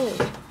Van Gogh,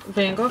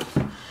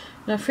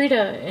 not Frida,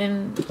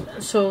 and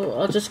so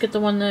I'll just get the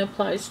one that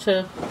applies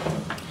to.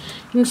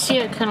 You can see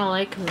I kind of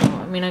like them though.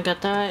 I mean, I got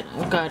that.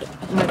 I've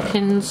got my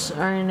pins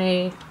are in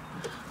a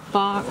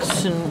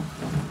box, and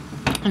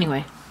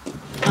anyway,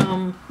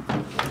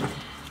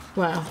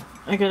 wow,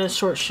 I gotta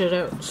sort shit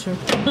out soon.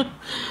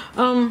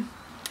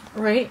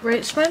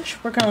 Right, Smudge?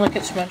 We're gonna look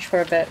at Smudge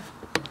for a bit.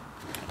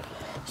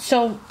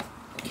 So,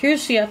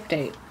 here's the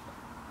update.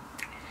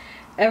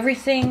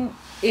 Everything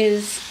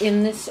is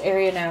in this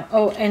area now.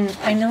 Oh, and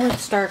I know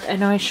it's dark. I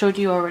know I showed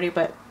you already,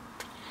 but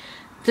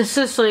this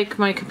is like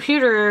my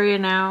computer area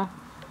now.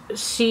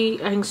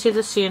 See, I can see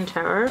the CN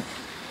Tower.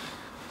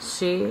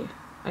 See,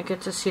 I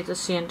get to see the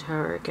CN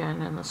Tower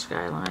again and the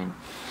skyline.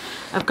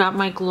 I've got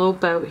my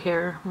globe out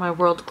here, my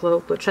world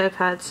globe, which I've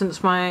had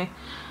since moving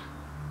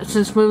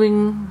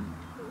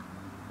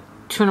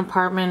to an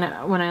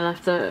apartment when I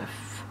left the...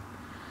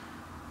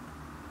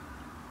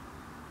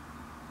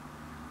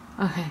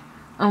 Okay,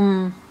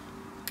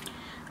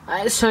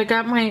 so I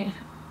got my...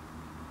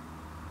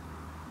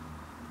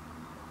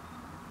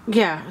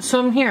 Yeah, so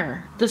I'm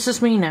here. This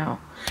is me now.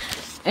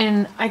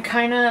 And I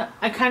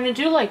kinda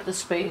do like the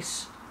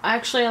space.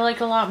 Actually, I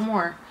like a lot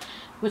more.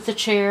 With the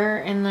chair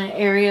and the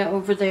area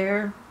over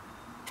there.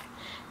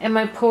 And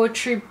my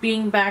poetry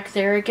being back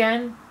there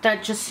again.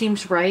 That just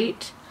seems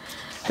right.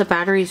 The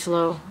battery's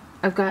low.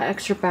 I've got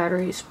extra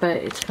batteries, but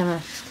it's kind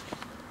of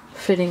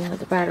fitting that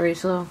the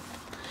battery's low.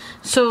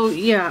 So,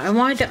 yeah, I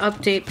wanted to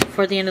update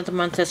before the end of the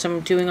month as I'm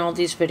doing all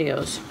these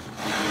videos.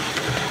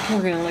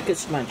 We're going to look at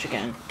Smudge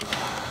again.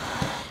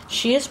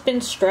 She has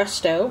been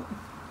stressed out.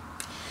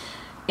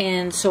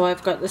 And so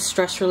I've got the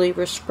stress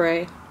reliever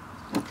spray.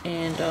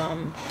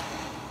 And,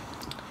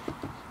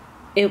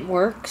 it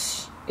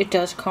works. It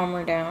does calm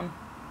her down.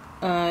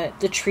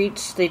 The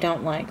treats they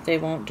don't like. They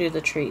won't do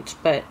the treats.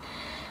 But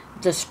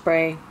the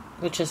spray,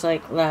 which is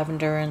like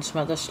lavender and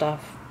some other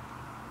stuff.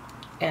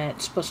 And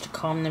it's supposed to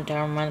calm them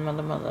down, remind them of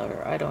the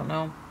mother. I don't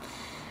know.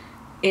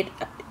 It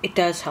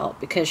does help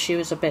because she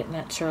was a bit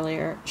nuts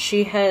earlier.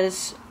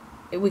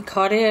 We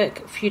caught it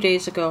a few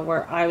days ago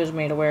where I was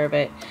made aware of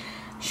it.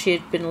 She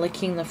had been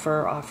licking the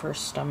fur off her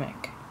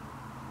stomach.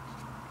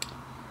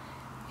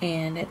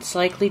 And it's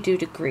likely due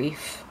to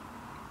grief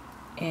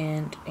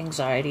and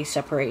anxiety,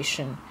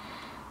 separation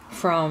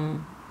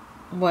from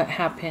what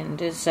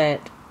happened is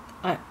that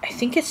I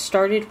think it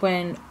started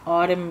when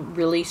autumn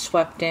really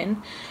swept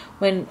in.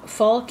 When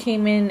fall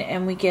came in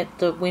and we get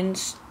the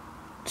winds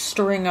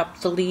stirring up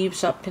the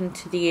leaves up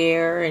into the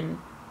air and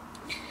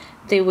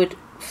they would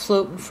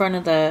float in front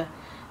of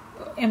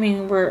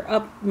we're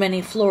up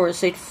many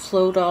floors. They'd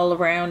float all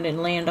around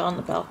and land on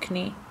the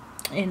balcony.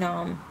 And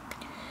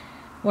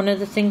one of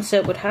the things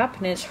that would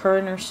happen is her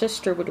and her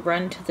sister would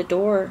run to the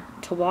door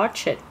to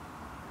watch it.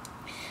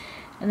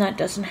 And that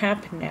doesn't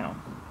happen now.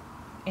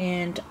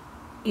 And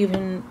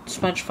even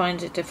Smudge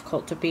finds it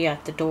difficult to be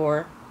at the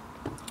door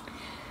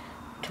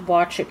to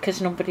watch it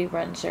because nobody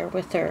runs there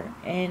with her.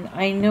 And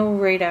I know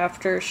right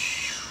after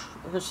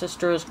her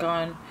sister was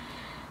gone,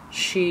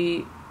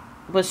 she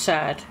was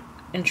sad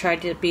and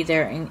tried to be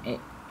there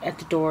at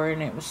the door,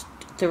 and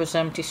there was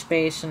empty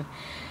space. And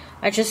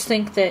I just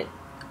think that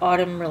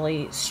autumn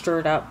really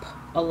stirred up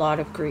a lot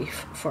of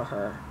grief for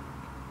her.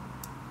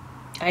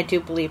 I do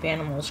believe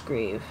animals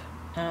grieve,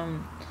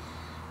 and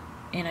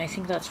I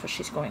think that's what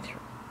she's going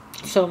through.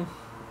 So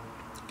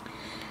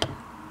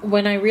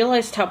when I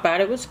realized how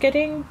bad it was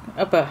getting,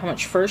 about how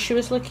much fur she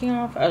was licking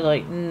off, I was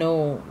like,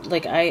 no.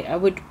 Like, I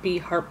would be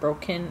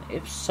heartbroken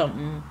if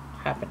something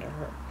happened to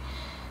her.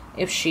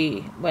 If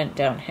she went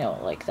downhill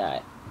like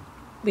that.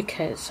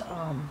 Because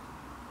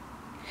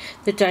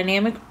the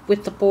dynamic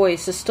with the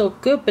boys is still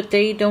good, but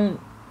they don't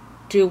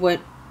do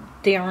what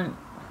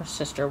her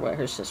sister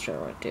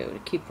would do to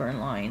keep her in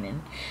line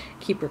and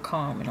keep her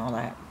calm and all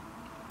that.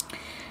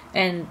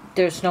 And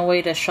there's no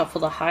way to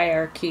shuffle the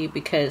hierarchy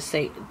because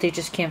they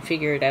just can't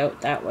figure it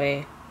out that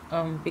way.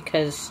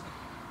 Because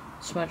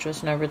Smudge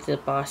was never the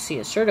bossy,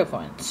 assertive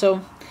one.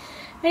 So,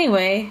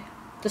 anyway,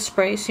 the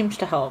spray seems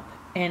to help.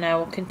 And I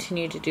will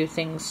continue to do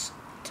things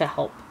to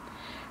help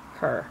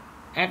her.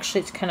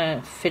 Actually, it's kind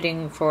of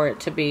fitting for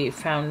it to be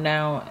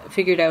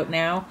figured out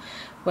now,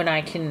 when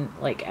I can,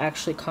 like,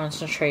 actually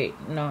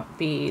concentrate, not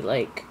be,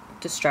 like,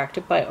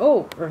 distracted by,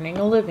 earning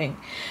a living.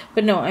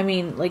 But no, I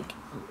mean, like,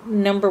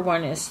 number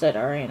one is that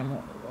our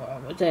animal,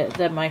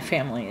 that my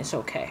family is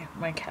okay,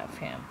 my cat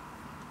fam.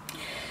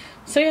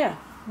 So yeah,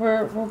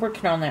 we're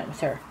working on that with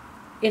her.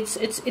 It's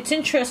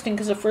interesting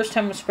because the first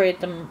time I sprayed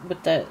them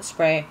with the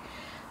spray,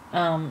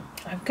 I'm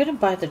gonna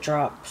buy the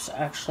drops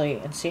actually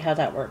and see how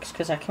that works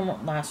because that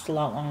can last a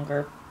lot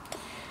longer.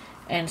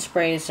 And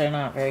sprays are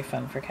not very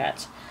fun for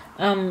cats.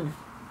 What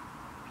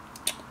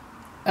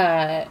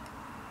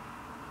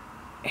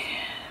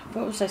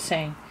was I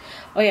saying?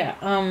 Oh yeah,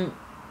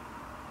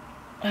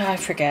 I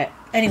forget.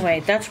 Anyway,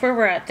 that's where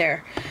we're at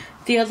there.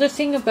 The other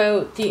thing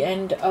about the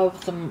end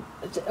of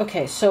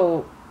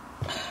so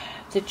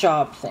the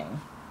job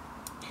thing.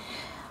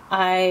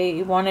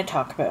 I want to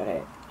talk about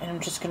it, and I'm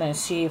just going to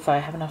see if I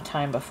have enough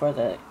time before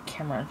the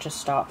camera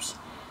just stops.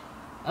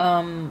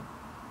 I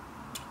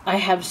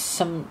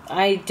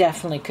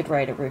definitely could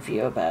write a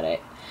review about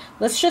it.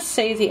 Let's just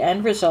say the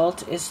end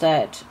result is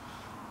that,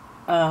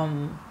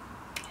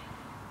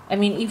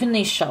 even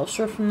these shelves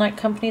were from that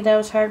company that I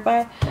was hired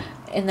by,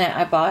 and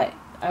that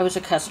I was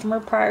a customer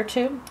prior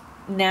to.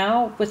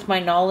 Now, with my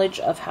knowledge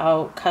of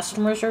how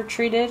customers are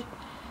treated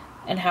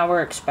and how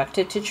we're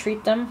expected to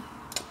treat them,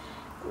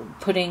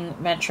 putting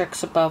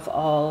metrics above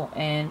all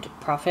and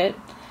profit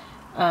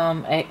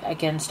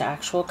against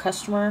actual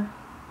customer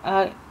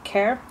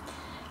care,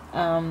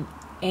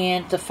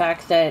 and the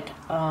fact that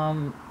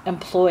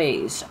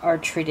employees are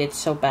treated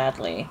so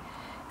badly,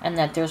 and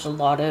that there's a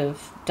lot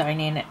of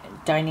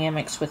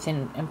dynamics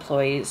within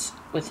employees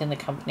within the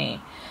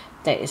company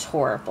that is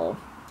horrible.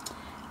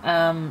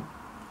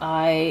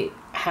 I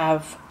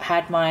have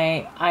had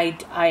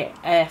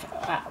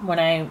when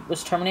I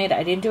was terminated,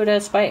 I didn't do it out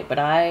of spite, but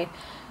I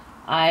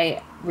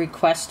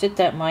requested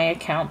that my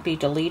account be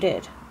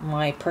deleted,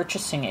 my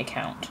purchasing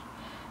account,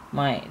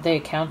 the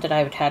account that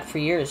I've had for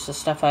years, the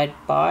stuff I'd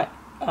bought.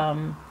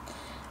 I'm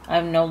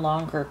no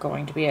longer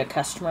going to be a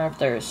customer of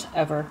theirs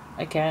ever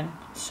again.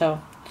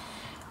 So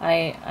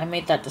I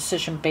made that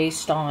decision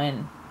based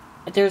on,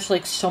 there's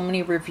like so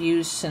many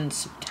reviews since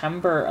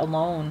September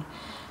alone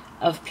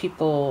of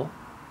people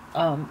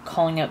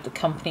calling out the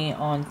company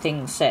on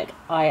things that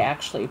I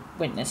actually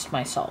witnessed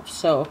myself.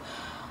 So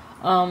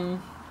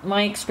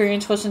my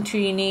experience wasn't too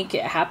unique.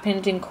 It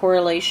happened in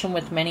correlation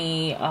with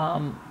many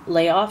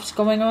layoffs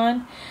going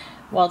on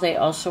while they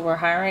also were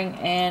hiring,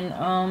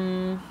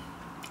 and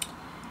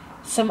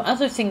some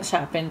other things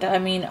happened. I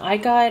mean,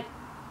 I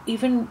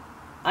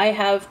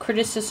have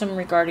criticism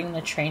regarding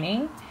the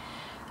training.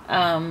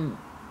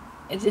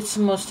 It's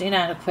the most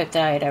inadequate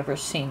that I had ever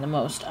seen, the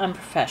most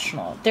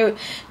unprofessional. There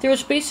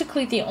was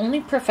basically the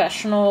only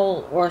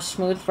professional or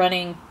smooth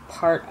running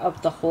part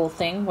of the whole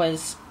thing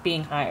was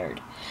being hired.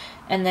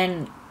 And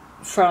then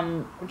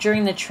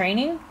during the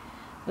training,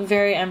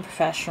 very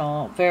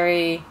unprofessional,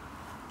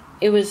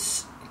 it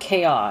was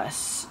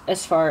chaos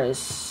as far as,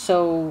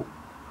 so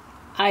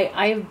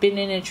I've been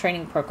in a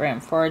training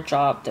program for a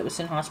job that was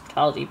in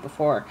hospitality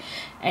before,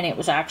 and it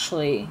was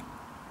actually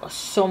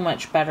so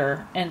much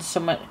better, and so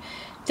much,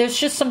 there's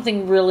just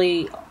something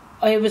really,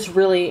 it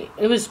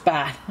was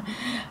bad.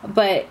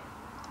 But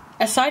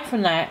aside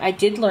from that, I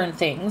did learn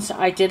things.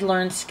 I did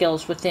learn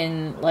skills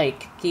within,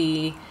 like,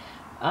 the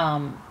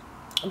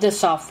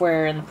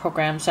software and the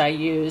programs I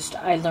used.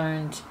 I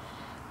learned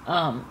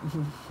a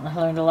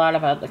lot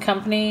about the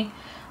company,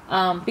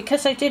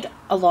 because I did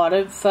a lot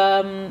of,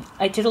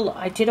 I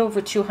did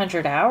over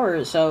 200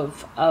 hours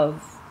of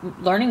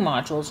learning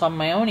modules on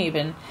my own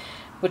even,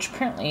 which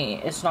apparently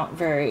is not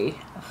very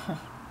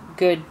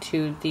good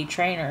to the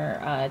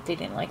trainer. They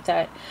didn't like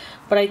that,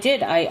 but I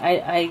did.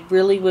 I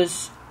really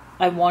was.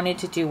 I wanted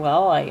to do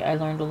well. I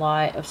learned a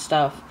lot of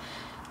stuff.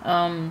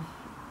 I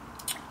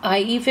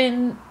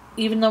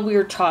even though we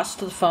were tossed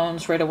to the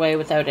phones right away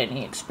without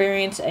any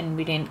experience, and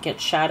we didn't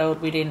get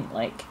shadowed, we didn't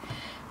like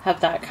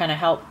have that kind of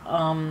help.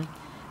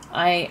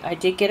 I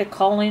did get a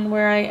call in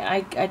where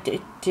I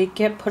did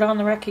get put on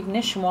the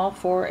recognition wall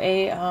for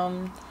a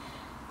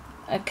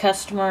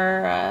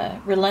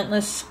customer,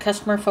 relentless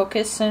customer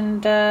focus,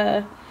 and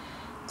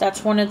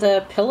that's one of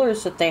the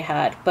pillars that they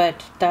had,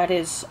 but that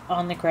is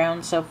on the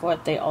grounds of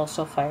what they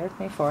also fired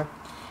me for.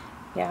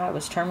 Yeah, I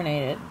was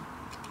terminated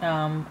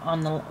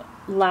on the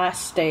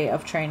last day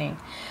of training.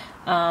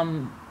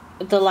 The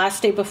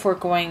last day before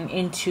going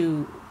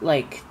into,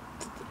 like,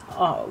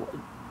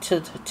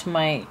 to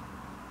my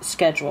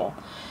schedule.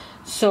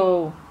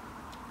 So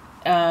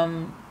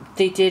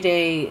they did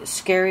a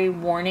scary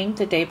warning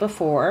the day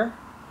before,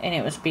 and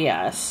it was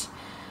BS.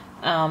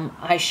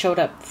 I showed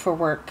up for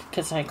work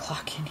because I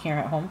clock in here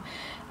at home,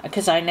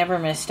 because I never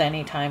missed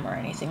any time or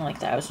anything like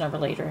that. I was never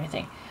late or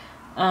anything.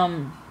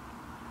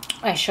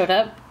 I showed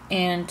up,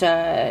 and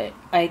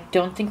I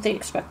don't think they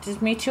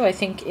expected me to. I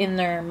think in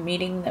their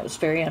meeting that was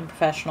very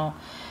unprofessional,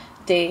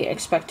 they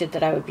expected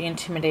that I would be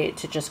intimidated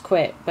to just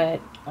quit.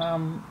 But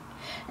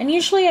and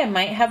usually I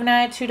might have an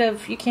attitude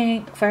of, you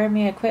can't fire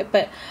me, I quit.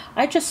 But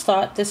I just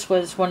thought this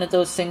was one of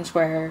those things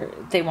where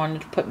they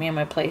wanted to put me in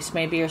my place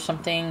maybe or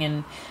something.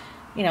 And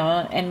you know,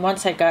 and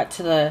once I got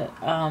to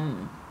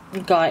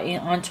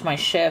onto my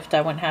shift,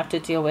 I wouldn't have to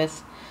deal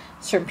with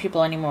certain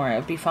people anymore. It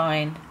would be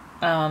fine.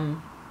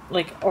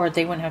 Or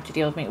they wouldn't have to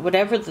deal with me.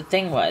 Whatever the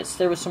thing was,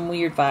 there was some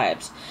weird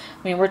vibes.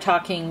 I mean, we're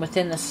talking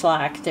within the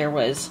Slack,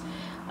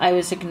 I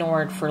was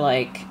ignored for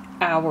like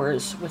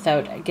hours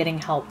without getting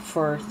help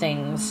for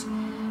things,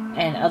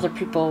 and other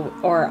people,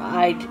 or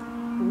I'd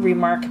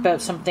remark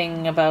about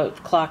something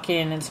about clock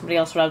in, and somebody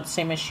else would have the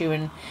same issue,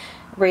 and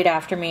right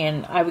after me,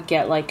 and I would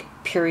get like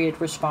period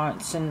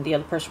response, and the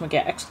other person would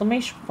get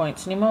exclamation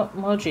points and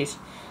emojis.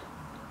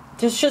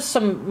 There's just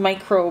some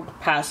micro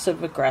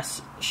passive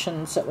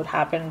aggressions that would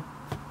happen,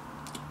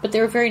 but they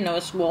were very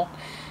noticeable.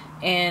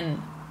 And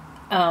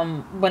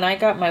when I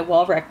got my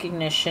wall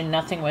recognition,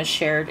 nothing was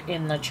shared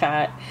in the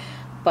chat,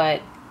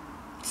 but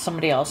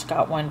somebody else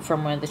got one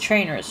from one of the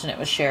trainers, and it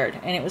was shared,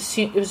 and it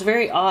was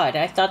very odd.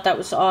 I thought that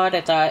was odd. I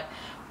thought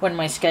when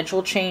my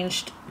schedule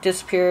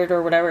disappeared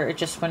or whatever, it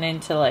just went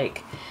into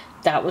like,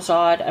 that was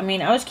odd. I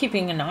mean, I was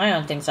keeping an eye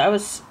on things. I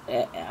was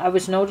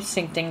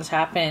noticing things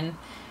happen,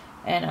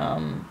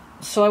 and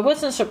so I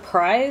wasn't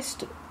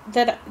surprised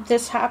that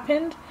this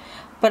happened,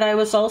 but I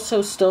was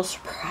also still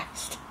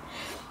surprised.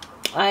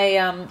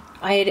 I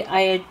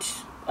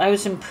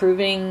was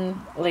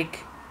improving, like,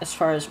 as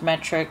far as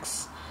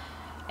metrics,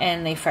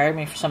 and they fired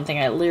me for something.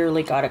 I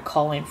literally got a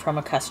call in from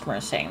a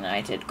customer saying that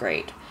I did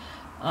great,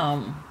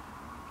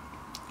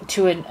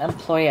 to an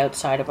employee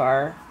outside of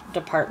our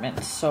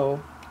department.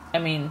 So, I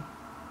mean,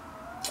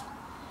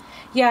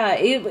 yeah,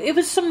 it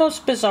was the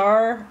most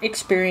bizarre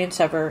experience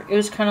ever. It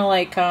was kind of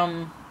like,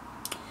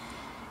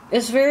 it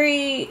was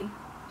very,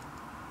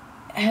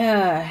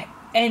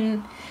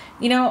 and,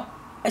 you know,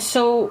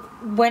 so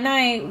when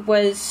I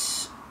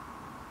was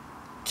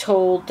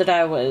told that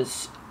I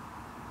was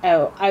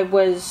out,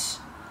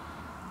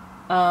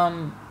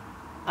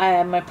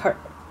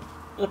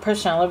 the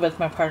person I live with,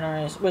 my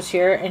partner, was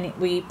here, and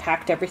we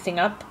packed everything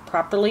up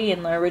properly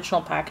in the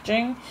original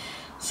packaging,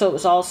 so it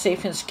was all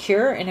safe and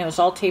secure, and it was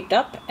all taped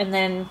up. And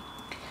then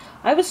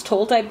I was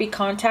told I'd be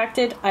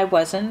contacted. I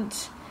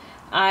wasn't.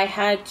 I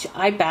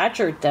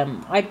badgered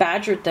them. I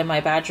badgered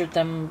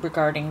them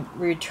regarding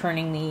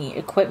returning the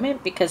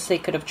equipment, because they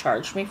could have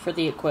charged me for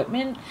the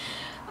equipment.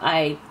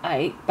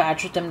 I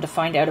badgered them to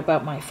find out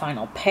about my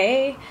final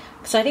pay,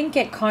 because I didn't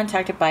get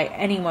contacted by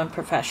anyone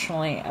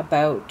professionally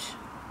about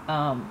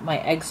my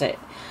exit,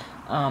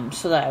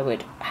 so that I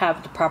would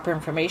have the proper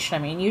information. I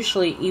mean,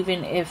 usually,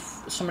 even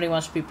if somebody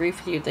wants to be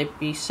brief with you,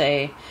 they'd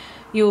say,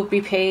 you will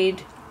be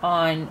paid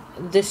on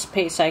this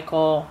pay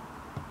cycle,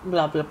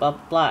 blah, blah, blah,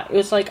 blah. It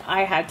was like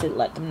I had to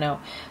let them know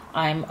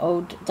I'm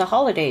owed the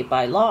holiday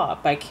by law,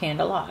 by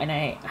Canada law, and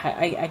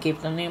I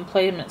gave them the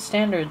employment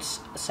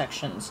standards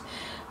sections.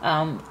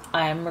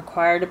 I'm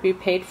required to be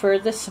paid for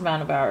this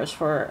amount of hours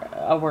for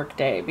a work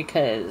day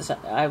because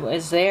I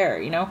was there,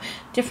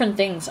 different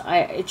things.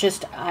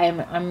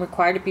 I'm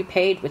required to be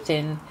paid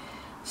within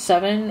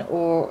 7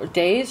 or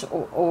days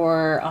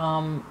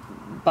or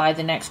by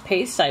the next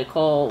pay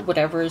cycle,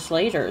 whatever is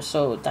later.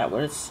 So that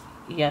was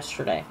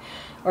yesterday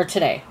or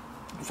today,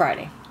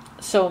 Friday.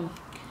 So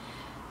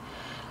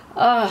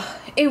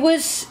it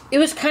was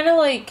kind of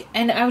like,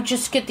 and I would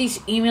just get these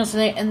emails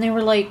and they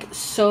were like,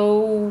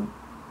 so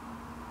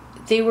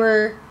they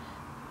were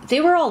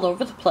all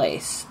over the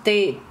place.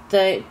 It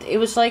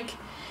was like,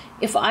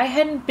 if I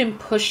hadn't been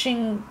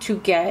pushing to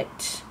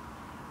get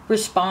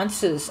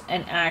responses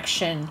and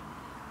action,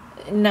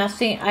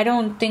 I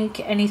don't think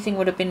anything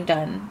would have been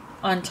done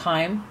on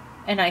time.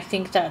 And I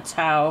think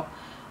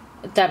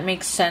that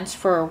makes sense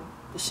for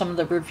some of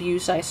the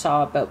reviews I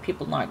saw about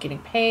people not getting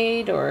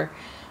paid or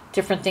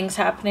different things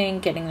happening,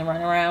 getting the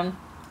runaround.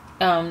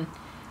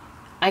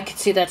 I could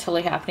see that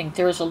totally happening.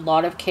 There was a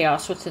lot of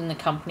chaos within the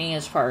company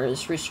as far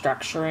as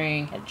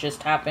restructuring had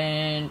just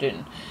happened,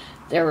 and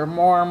there were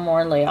more and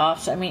more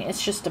layoffs. I mean,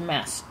 it's just a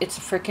mess. It's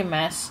a freaking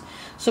mess.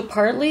 So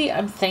partly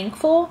I'm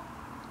thankful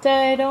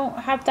that I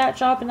don't have that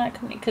job in that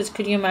company, because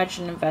could you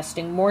imagine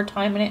investing more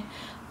time in it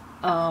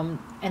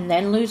and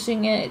then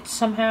losing it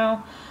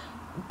somehow?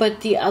 But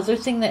the other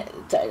thing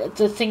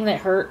the thing that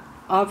hurt,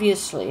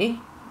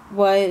 obviously,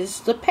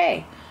 was the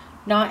pay.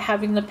 Not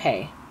having the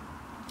pay.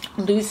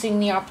 Losing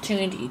the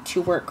opportunity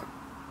to work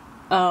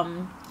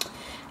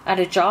at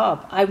a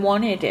job. I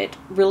wanted it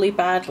really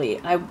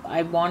badly.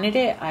 I wanted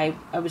it. I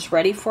was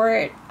ready for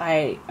it.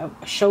 I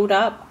showed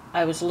up.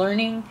 I was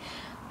learning.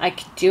 I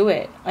could do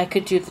it. I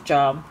could do the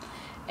job.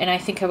 And I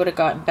think I would have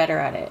gotten better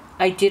at it.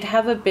 I did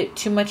have a bit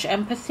too much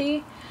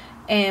empathy.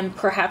 And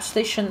perhaps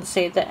they shouldn't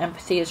say that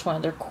empathy is one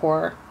of their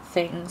core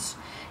things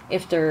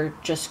if they're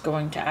just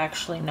going to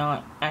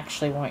not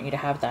actually want you to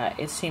have that.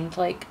 It seemed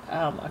like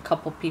a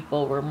couple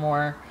people were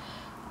more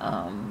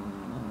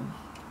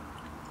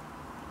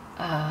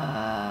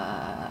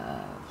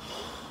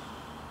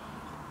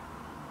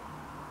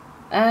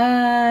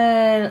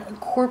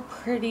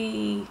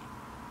corporate.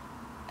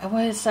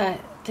 What is that?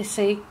 They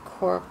say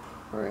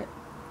corporate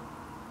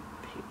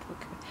people.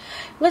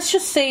 Let's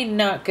just say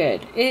not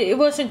good. It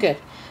wasn't good.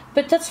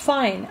 But that's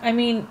fine. I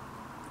mean,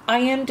 I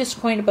am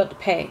disappointed about the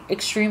pay.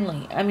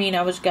 Extremely. I mean,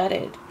 I was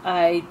gutted.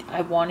 I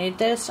wanted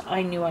this.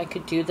 I knew I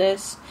could do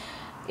this.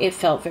 It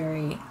felt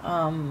very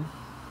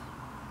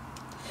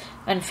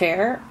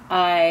unfair.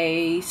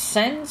 I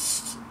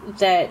sensed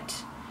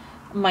that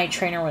my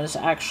trainer was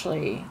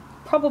actually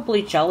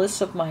probably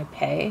jealous of my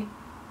pay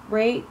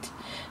rate,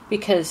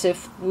 because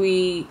if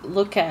we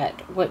look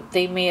at what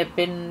they may have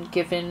been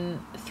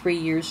given 3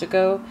 years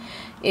ago,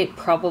 it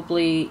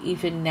probably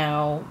even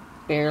now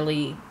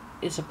barely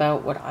is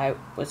about what I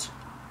was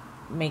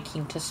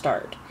making to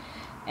start.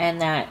 And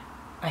that,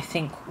 I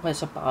think,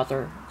 was a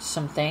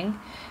bothersome thing.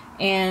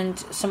 And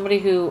somebody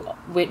who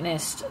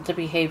witnessed the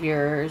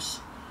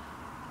behaviors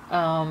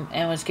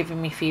and was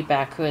giving me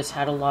feedback, who has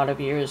had a lot of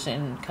years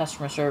in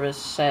customer service,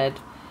 said,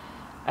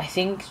 I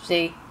think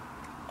they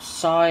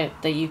saw it,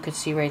 that you could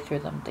see right through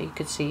them, that you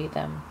could see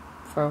them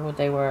for who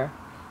they were.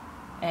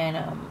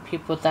 And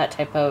people with that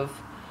type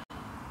of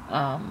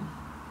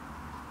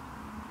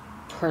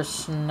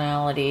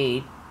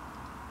personality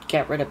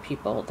get rid of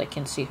people. They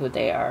can see who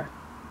they are.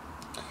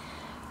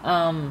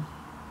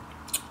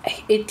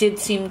 It did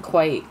seem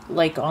quite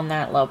like on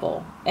that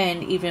level,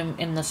 and even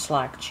in the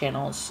Slack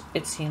channels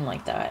it seemed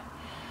like that.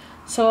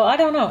 So I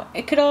don't know,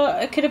 it could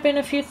have been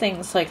a few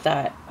things like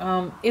that.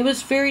 It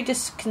was very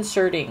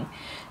disconcerting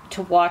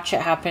to watch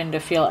it happen, to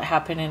feel it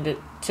happen, and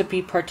to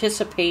be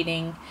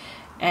participating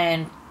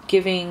and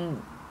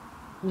giving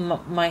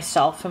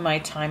myself and my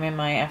time and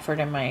my effort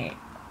and my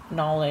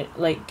knowledge,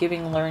 like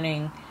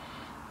learning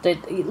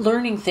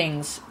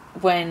things,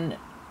 when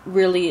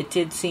really it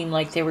did seem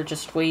like they were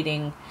just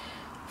waiting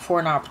for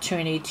an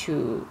opportunity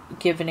to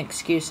give an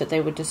excuse that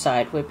they would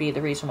decide would be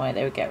the reason why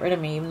they would get rid of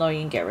me, even though you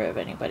can get rid of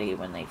anybody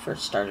when they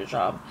first start a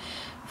job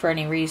for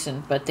any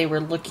reason. But they were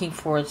looking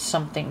for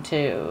something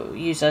to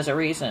use as a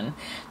reason.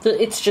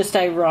 It's just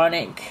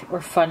ironic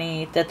or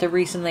funny that the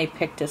reason they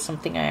picked is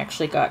something I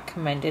actually got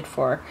commended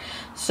for.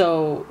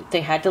 So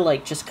they had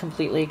to just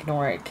completely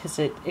ignore it, because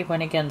it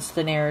went against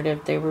the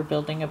narrative they were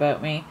building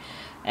about me.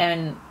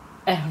 And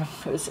I don't know,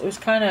 it was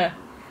kind of,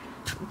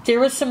 there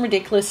was some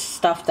ridiculous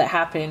stuff that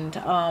happened.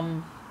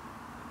 I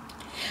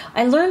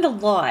learned a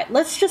lot.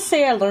 Let's just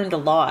say I learned a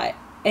lot,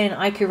 and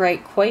I could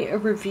write quite a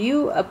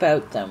review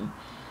about them,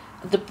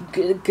 the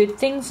good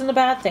things and the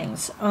bad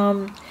things.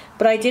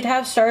 But I did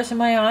have stars in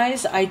my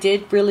eyes. I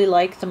did really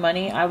like the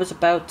money. I was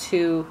about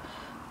to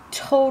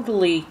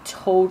totally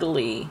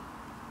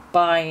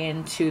buy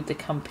into the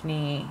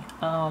company.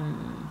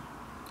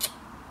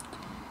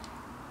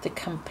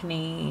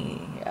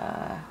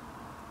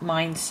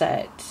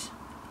 Mindset.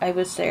 I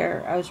was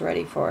there. I was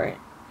ready for it.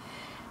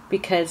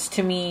 Because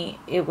to me,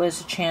 it was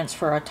a chance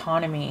for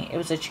autonomy. It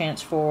was a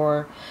chance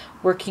for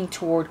working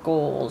toward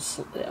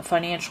goals,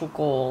 financial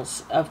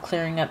goals, of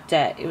clearing up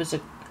debt. It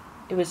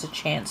it was a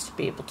chance to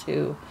be able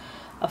to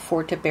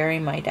afford to bury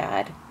my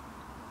dad.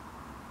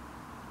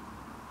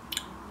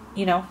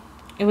 You know,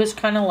 it was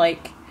kind of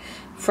like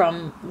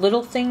from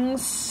little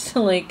things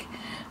like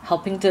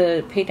helping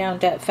to pay down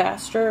debt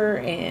faster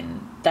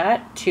and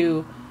that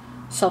to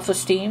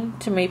self-esteem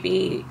to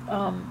maybe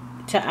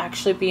to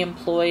actually be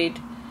employed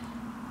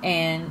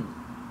and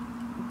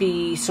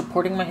be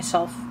supporting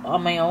myself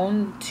on my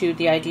own, to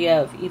the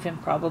idea of even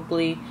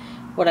probably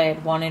what I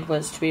had wanted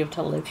was to be able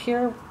to live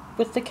here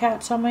with the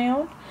cats on my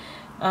own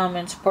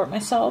and support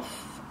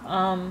myself.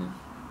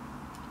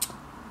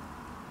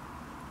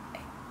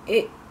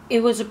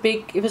 It was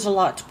a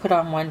lot to put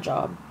on one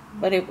job,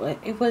 but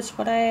it was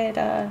what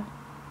I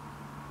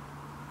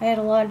had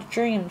a lot of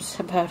dreams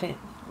about it.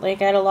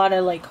 Like, I had a lot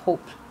of, like,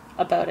 hope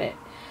about it.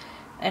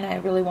 And I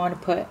really wanted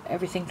to put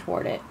everything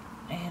toward it.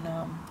 And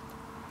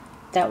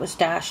that was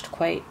dashed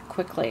quite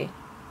quickly.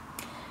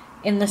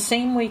 In the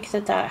same week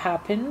that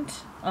happened,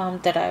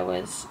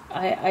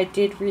 I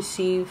did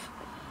receive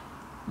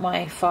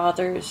my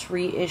father's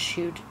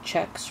reissued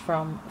checks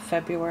from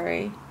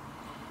February.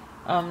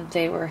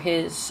 They were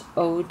his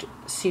owed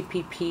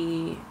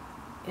CPP,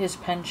 his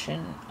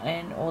pension,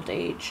 and old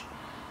age,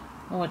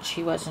 which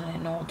he wasn't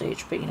in old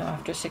age, but, you know,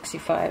 after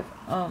 65.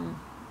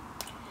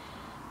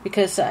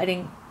 Because I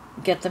didn't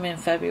get them in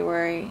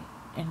February,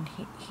 and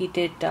he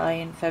did die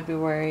in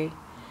February.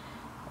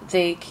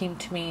 They came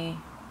to me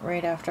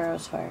right after I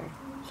was fired.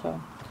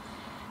 So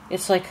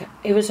it's like,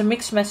 it was a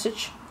mixed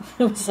message.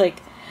 It was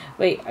like,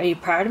 wait, are you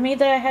proud of me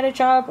that I had a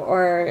job?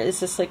 Or is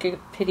this like a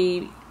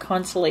pity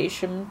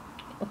consolation?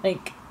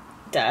 Like,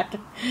 Dad,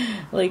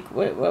 like,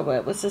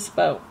 what was this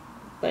about?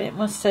 But it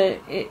must have,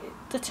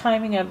 the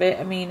timing of it,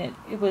 I mean, it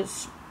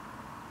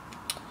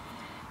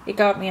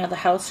got me out of the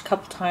house a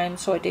couple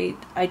times. So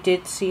I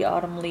did see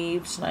autumn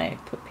leaves, and I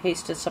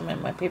pasted some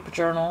in my paper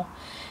journal.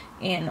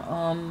 And,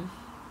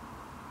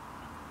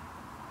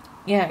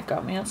 yeah, it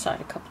got me outside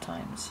a couple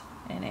times.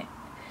 And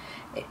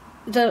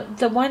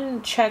the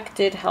one check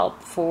did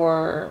help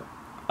for,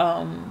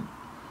 the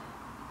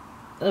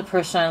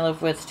person I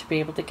live with to be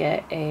able to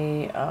get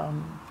a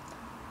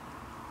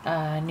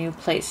new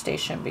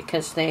PlayStation,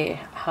 because they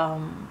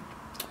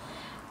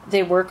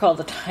work all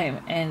the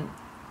time, and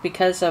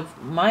because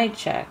of my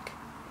check,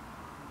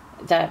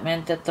 that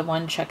meant that the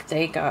one check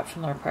they got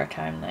from their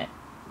part-time that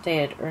they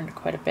had earned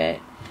quite a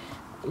bit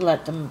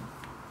let them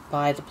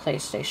buy the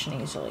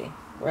PlayStation easily.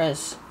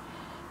 Whereas,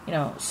 you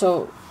know,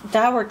 so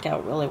that worked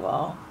out really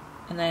well.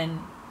 And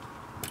then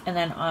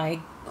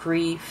I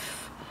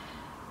grief,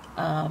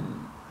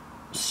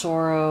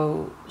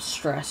 sorrow,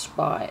 stress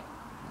bought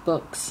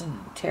books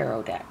and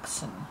tarot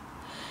decks and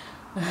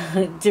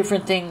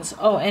different things.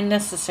 Oh, and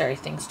necessary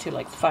things too,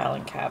 like the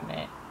filing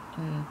cabinet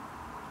and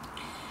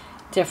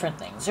different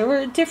things. There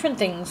were different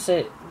things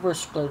that were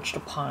splurged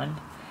upon,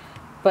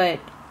 but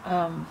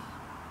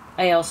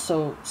I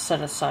also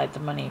set aside the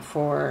money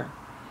toward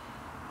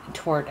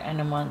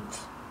end of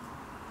month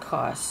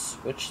costs,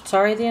 which it's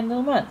already the end of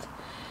the month.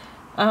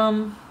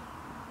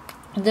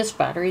 This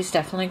battery's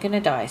definitely going to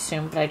die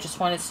soon, but I just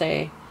want to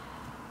say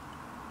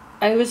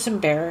I was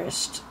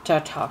embarrassed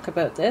to talk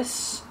about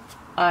this.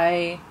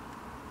 I'd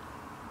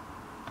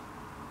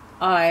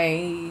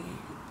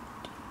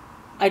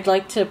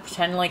like to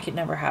pretend like it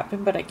never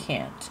happened, but I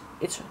can't.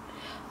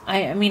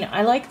 I mean,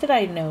 I like that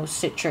I know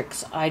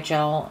Citrix,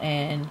 iGel,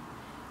 and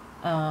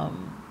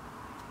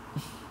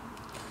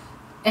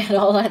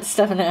all that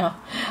stuff now.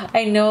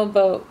 I know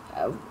about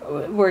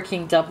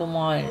working double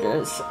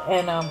monitors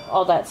and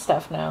all that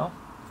stuff now.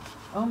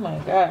 Oh my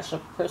gosh, a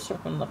person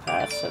from the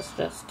past has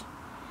just...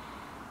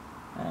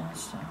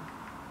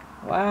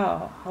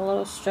 wow.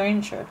 Hello,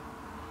 stranger.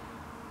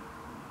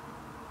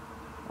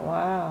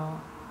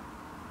 Wow.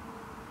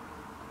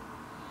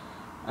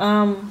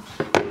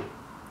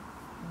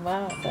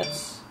 Wow,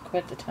 that's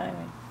quite the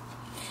timing.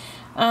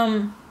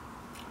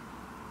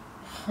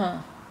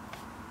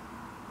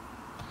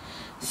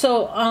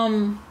 So,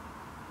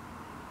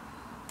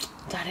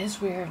 that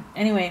is weird.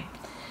 Anyway,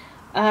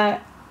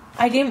 I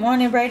didn't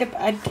want to write it.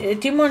 I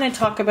didn't want to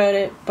talk about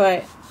it,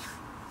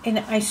 and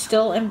I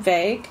still am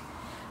vague.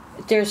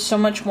 There's so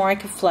much more I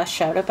could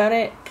flesh out about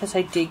it, because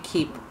I did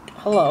keep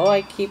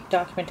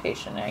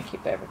documentation, and I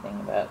keep everything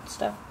about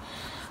stuff.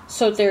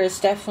 So there is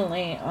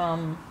definitely,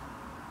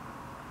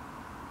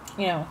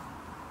 you know,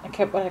 I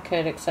kept what I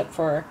could, except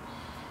for,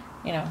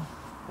 you know,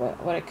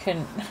 what I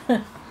couldn't.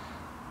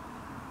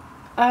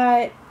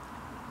 I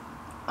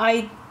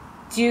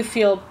do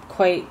feel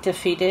quite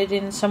defeated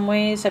in some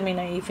ways. I mean,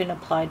 I even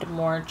applied to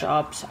more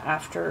jobs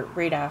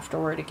right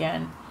afterward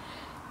again.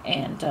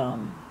 And,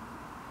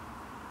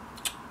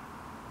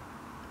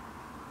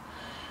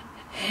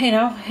 you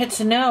know, it's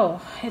a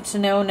no. It's a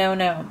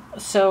no.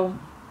 So,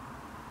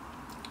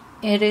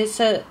 it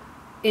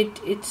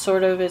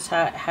sort of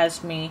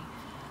has me,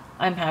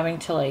 I'm having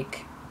to,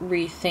 like,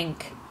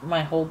 rethink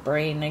my whole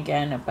brain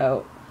again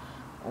about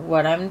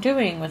what I'm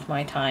doing with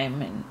my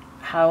time and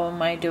how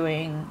am I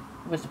doing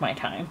with my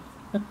time.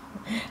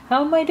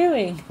 How am I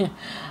doing?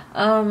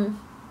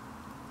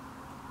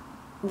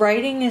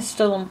 writing is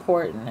still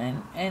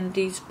important, and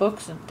these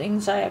books and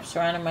things I have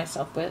surrounded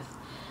myself with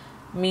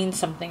mean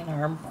something and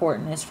are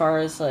important as far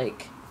as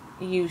like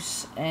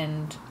use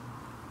and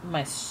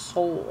my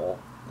soul,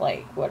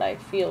 like what I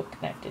feel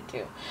connected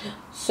to.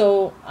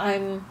 So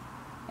and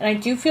I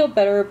do feel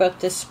better about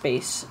this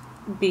space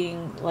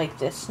being like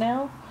this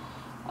now.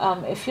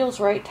 It feels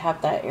right to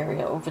have that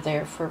area over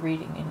there for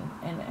reading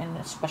in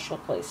a special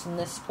place, in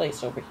this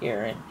place over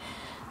here, and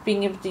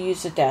being able to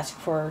use the desk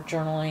for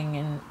journaling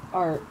and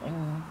art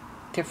and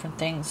different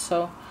things.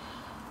 So,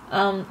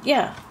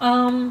 yeah.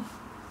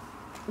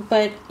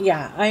 But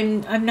yeah,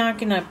 I'm not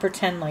gonna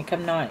pretend like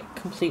I'm not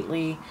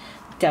completely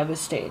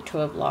devastated to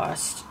have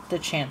lost the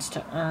chance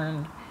to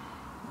earn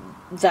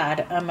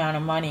that amount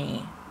of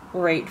money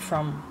right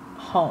from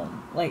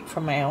home, like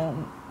from my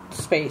own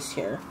space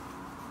here.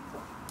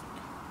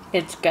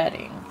 It's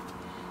gutting,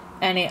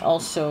 and it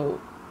also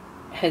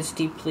has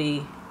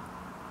deeply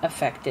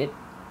affected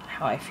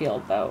how I feel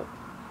about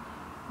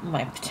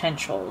my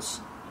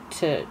potentials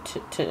to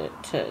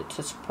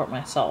support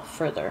myself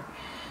further.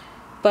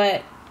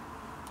 But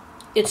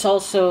it's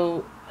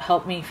also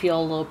helped me feel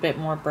a little bit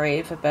more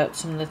brave about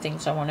some of the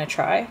things I want to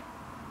try.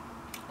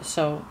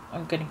 So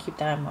I'm going to keep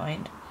that in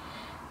mind.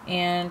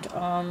 And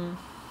I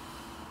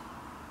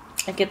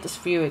get this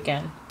view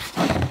again.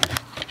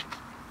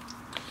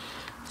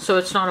 So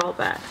it's not all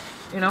bad,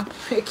 you know?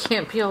 It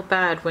can't be all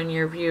bad when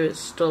your view is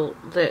still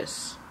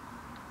this.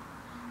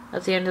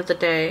 At the end of the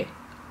day,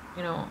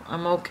 you know,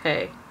 I'm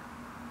okay.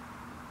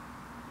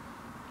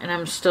 And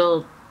I'm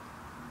still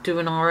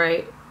doing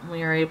alright.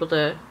 We are able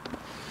to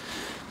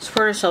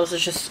support ourselves.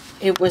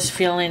 It was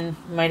feeling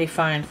mighty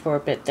fine for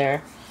a bit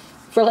there.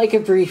 For like a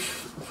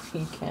brief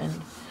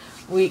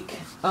week.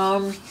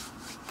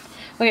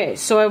 Okay,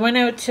 so I went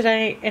out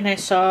today and I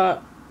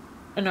saw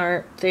an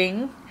art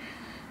thing.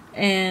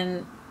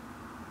 And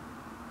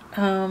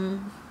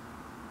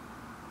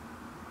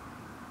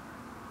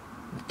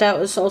that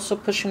was also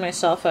pushing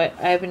myself. I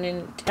have an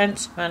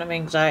intense amount of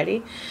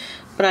anxiety,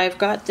 but I've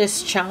got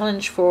this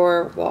challenge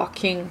for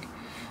walking,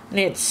 and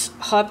it's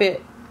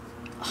Hobbit,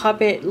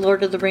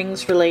 Lord of the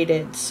Rings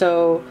related.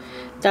 So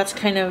that's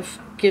kind of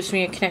gives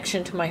me a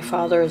connection to my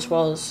father as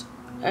well as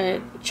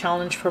a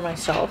challenge for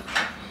myself.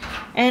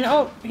 And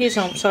oh, he's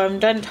home, so I'm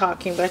done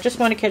talking, but I just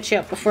want to catch you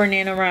up before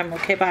NaNoWriMo.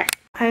 Okay, bye.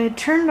 I had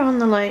turned on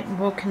the light and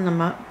woken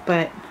them up,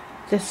 but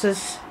this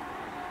is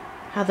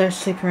how they're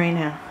sleeping right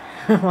now.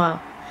 Wow.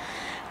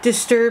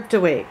 Disturbed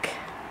awake.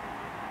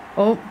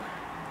 Oh,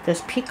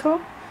 there's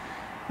Pico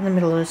in the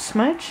middle of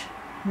Smudge,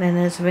 and then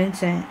there's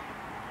Vincent.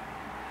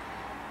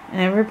 And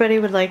everybody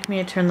would like me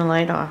to turn the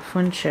light off,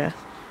 wouldn't you?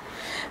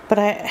 But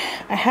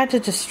I had to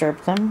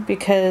disturb them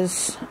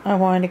because I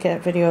wanted to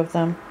get video of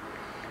them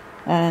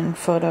and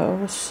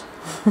photos.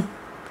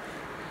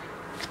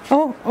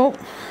 Oh.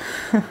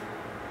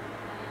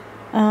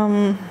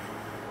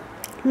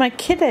 My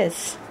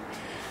kiddos.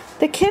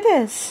 The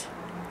kiddos.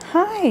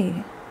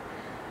 Hi.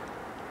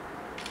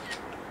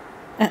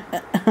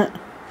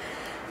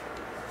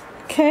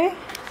 Okay,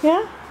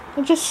 yeah.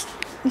 I'm just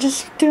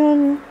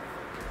doing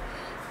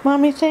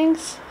mommy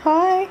things.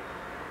 Hi.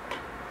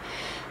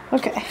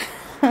 Okay.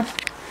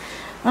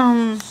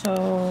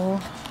 So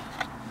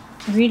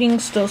reading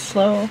still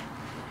slow.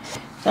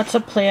 That's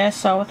a play I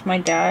saw with my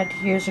dad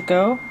years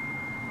ago.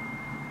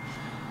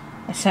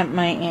 I sent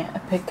my aunt a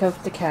pic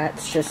of the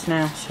cats just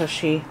now, so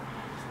she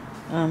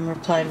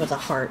replied with a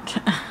heart.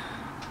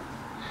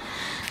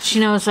 She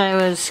knows I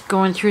was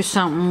going through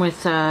something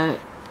with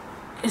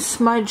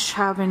Smudge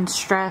having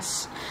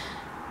stress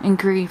and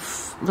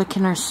grief,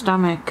 licking her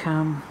stomach,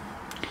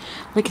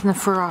 licking the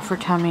fur off her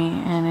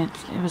tummy, and it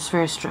was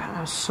very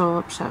I was so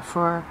upset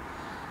for her.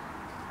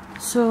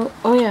 So,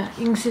 oh yeah,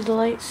 you can see the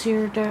light, see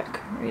her deck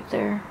right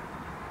there.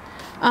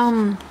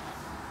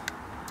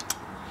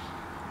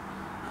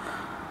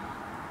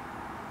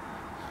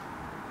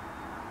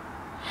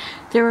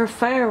 There were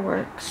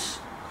fireworks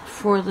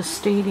for the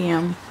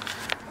stadium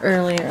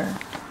earlier.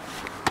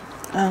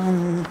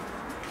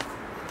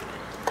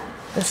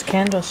 This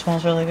candle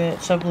smells really good.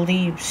 It's of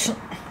leaves.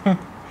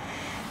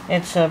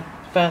 It's a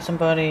Bath and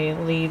Body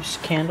leaves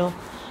candle.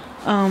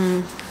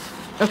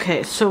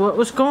 Okay, so what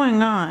was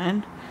going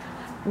on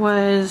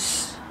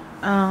was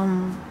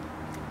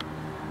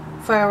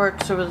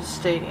fireworks over the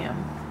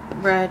stadium.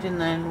 Red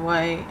and then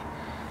white.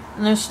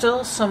 And there's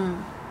still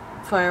some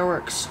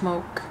fireworks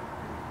smoke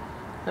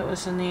that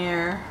was in the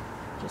air,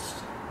 just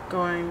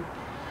going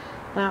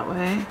that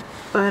way.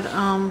 But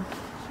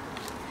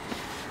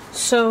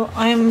so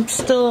I'm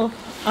still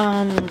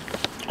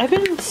I've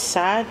been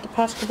sad the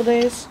past couple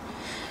days.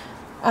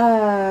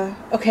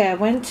 Okay, I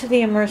went to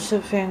the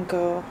immersive Van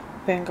Gogh.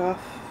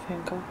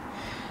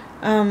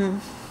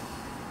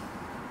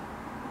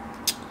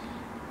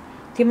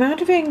 The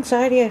amount of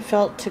anxiety I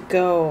felt to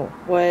go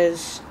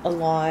was a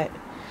lot.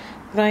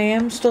 But I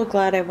am still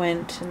glad I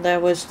went and that I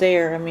was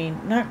there. I mean,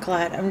 not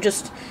glad. I'm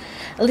just...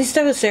 At least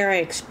I was there. I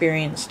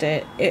experienced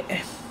it.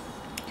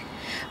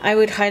 I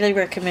would highly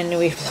recommend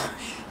Nuit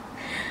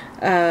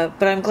Blanche.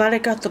 But I'm glad I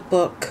got the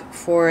book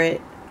for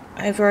it.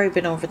 I've already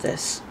been over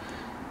this.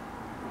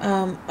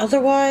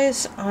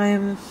 Otherwise,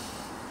 I'm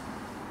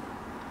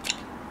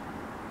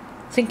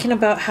thinking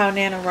about how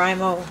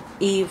NaNoWriMo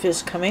Eve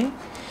is coming.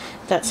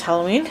 That's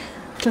Halloween.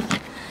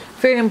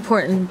 Very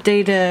important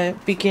day to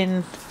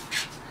begin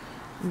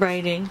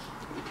writing.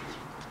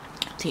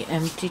 The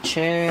empty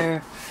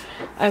chair.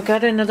 I've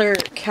got another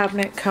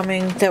cabinet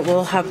coming that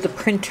will have the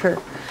printer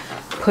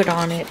put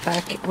on it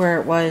back where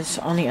it was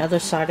on the other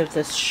side of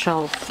this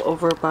shelf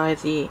over by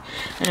the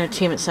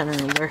entertainment center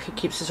where he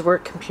keeps his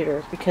work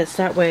computer, because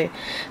that way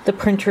the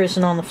printer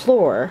isn't on the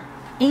floor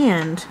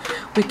and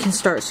we can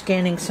start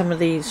scanning some of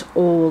these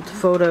old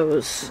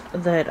photos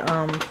that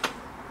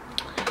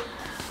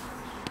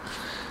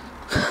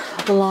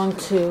belong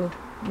to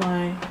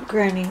my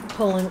granny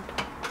Poland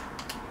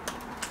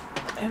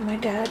and my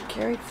dad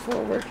carried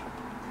forward,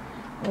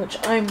 which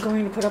I'm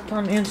going to put up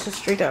on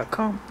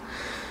Ancestry.com.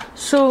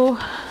 So,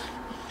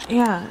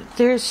 yeah,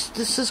 this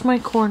is my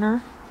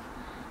corner.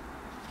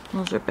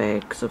 Those are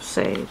bags of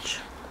sage.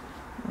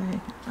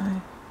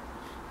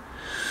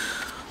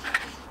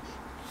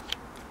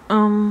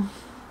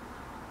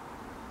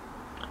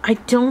 I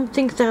don't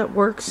think that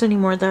works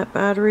anymore, that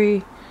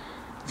battery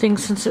thing,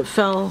 since it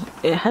fell.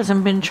 It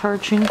hasn't been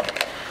charging.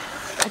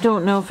 I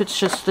don't know if it's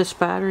just this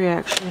battery,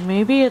 actually.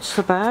 Maybe it's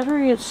the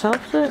battery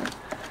itself that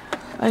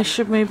I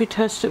should maybe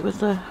test it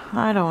with the...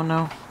 I don't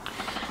know.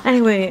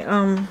 Anyway,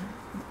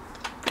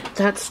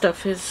 that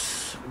stuff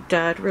is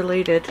dad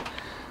related.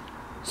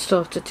 Still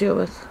have to deal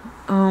with.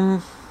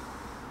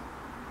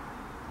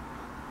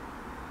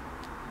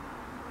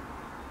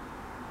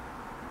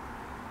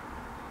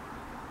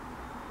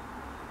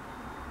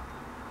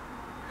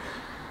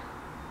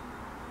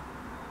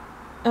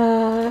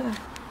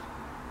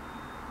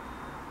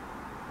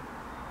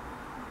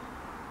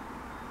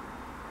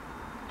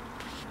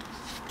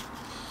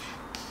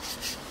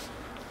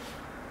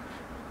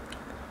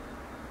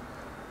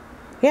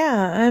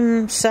 Yeah,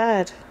 I'm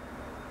sad.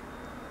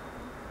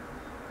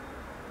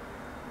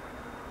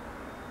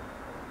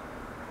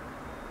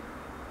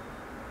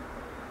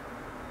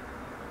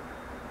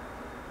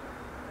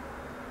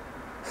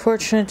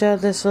 Fortunate to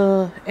have this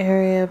little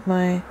area of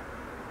my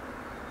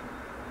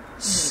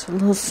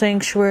little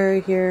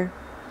sanctuary here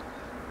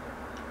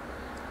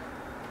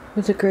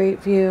with a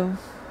great view.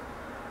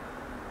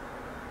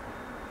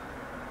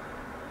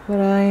 But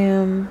I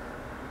am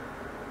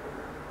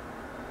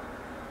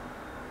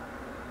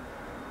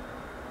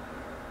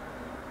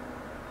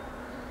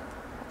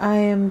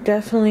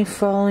definitely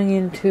falling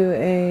into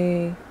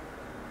a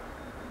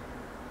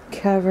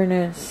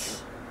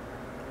cavernous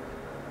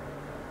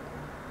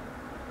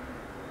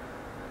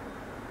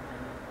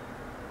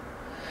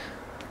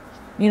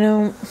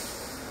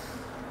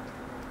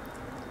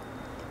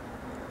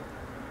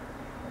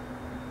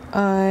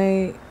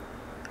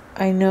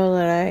I know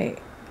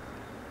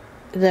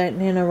that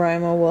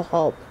NaNoWriMo will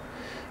help.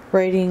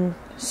 Writing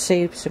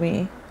saves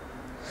me.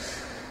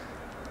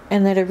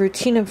 And that a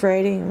routine of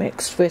writing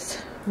mixed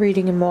with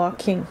reading and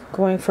walking,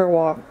 going for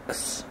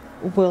walks,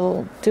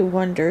 will do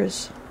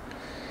wonders.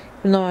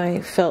 Even though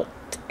I felt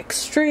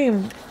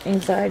extreme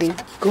anxiety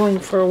going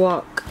for a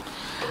walk,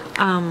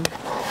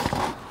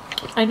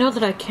 I know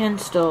that I can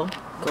still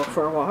go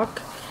for a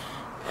walk.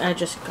 I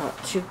just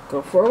got to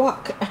go for a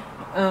walk.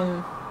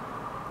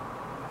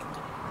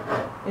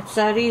 It's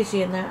that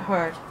easy and that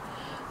hard.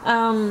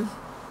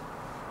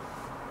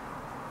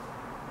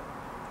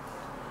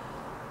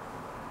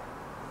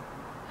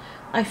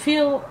 I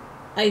feel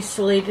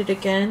isolated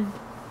again.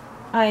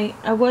 I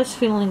was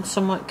feeling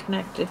somewhat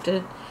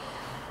connected,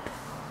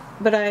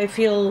 but I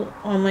feel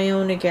on my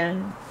own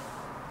again.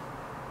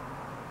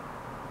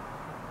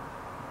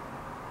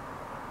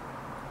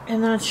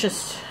 And that's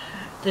just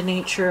the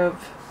nature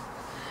of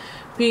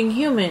being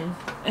human.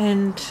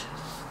 And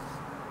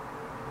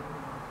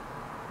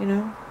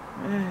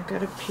I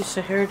got a piece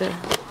of hair to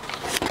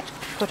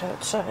put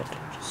outside.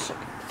 Just a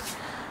second.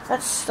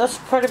 That's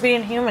part of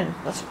being human.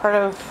 That's part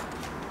of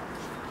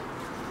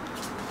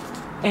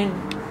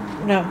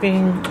not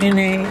being in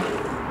a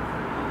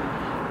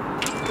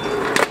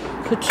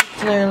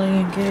particularly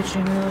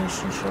engaging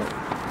relationship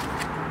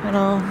at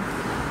all.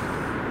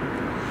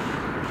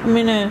 I'm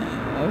in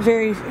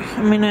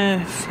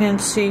a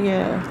fancy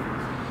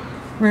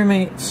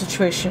roommate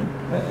situation.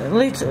 At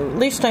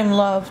least I'm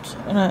loved,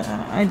 and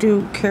I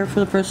do care for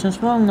the person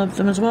as well and love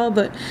them as well,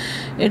 but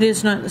it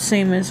is not the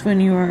same as when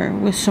you are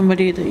with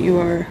somebody that you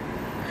are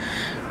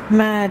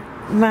mad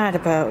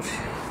about.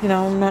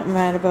 I'm not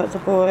mad about the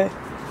boy.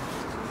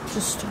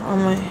 Just on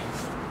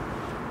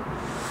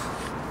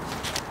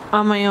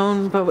my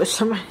own, but with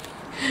somebody.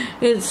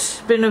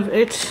 It's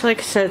like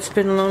I said, it's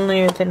been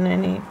lonelier than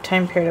any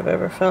time period I've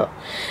ever felt.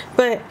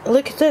 But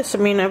look at this.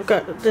 I've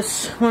got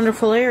this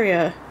wonderful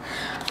area.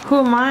 Who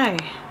am I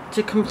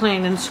to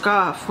complain and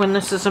scoff when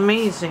this is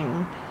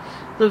amazing?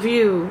 The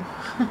view,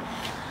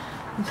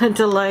 the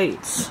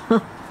delights.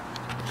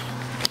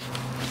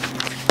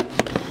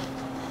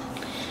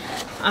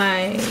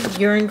 I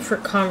yearn for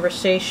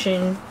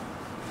conversation,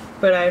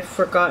 but I've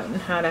forgotten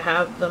how to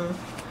have them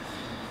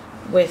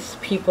with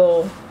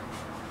people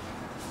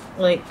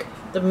like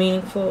the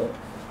meaningful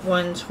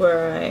ones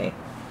where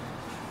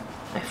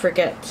I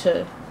forget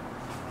to,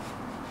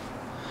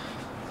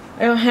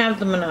 I don't have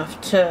them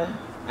enough to,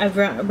 I've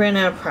ran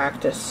out of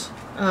practice.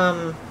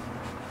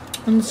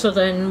 And so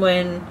then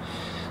when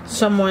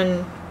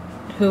someone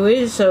who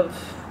is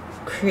of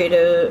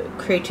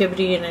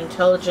creativity and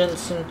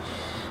intelligence and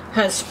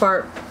has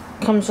spark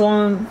comes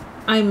along,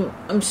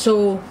 I'm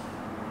so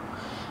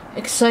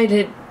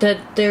excited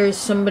that there is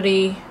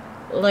somebody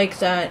like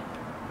that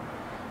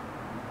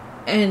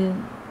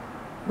and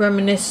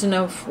reminiscent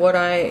of what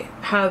I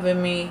have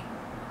in me,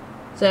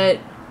 that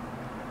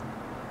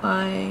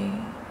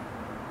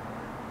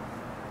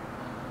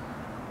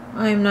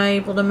I'm not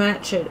able to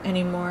match it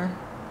anymore.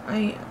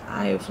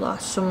 I've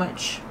lost so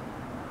much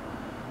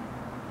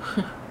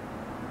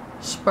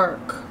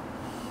spark.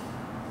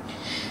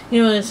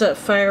 You know, there's that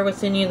fire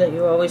within you that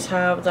you always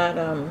have, that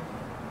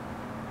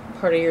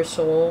part of your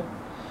soul.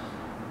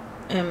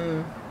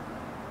 And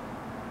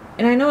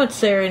I know it's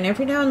there, and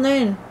every now and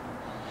then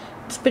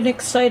it's been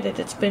excited.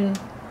 It's been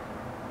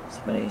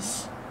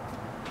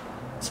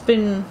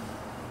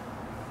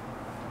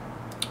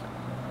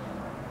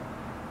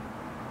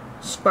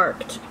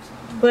sparked.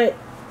 But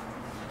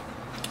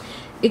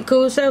it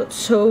goes out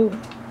so,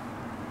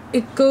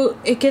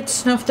 it gets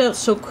snuffed out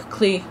so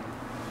quickly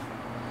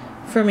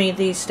for me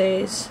these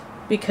days,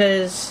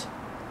 because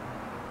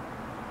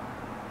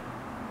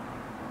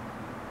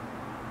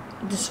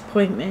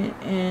disappointment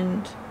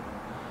and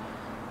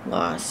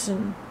loss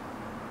and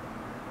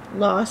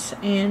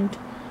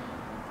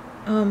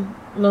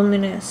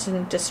loneliness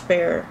and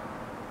despair.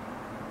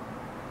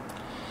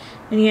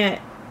 And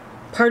yet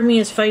part of me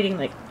is fighting,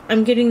 like,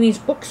 I'm getting these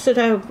books that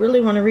I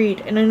really want to read,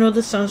 and I know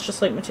this sounds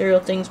just like material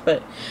things,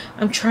 but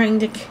I'm trying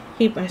to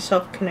keep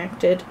myself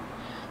connected.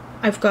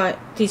 I've got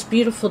these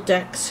beautiful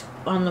decks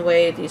on the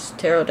way, these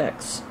tarot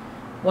decks,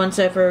 ones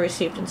I've ever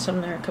received and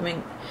some that are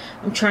coming.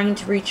 I'm trying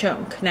to reach out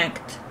and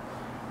connect.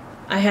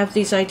 I have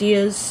these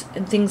ideas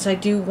and things I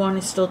do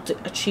want to still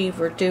achieve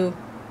or do,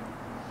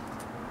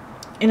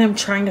 and I'm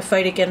trying to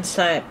fight against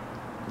that,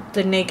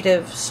 the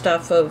negative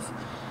stuff of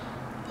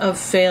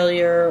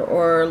failure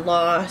or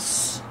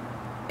loss,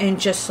 and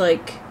just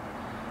like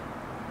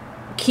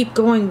keep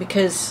going,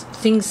 because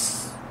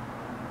things,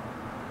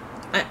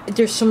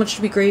 there's so much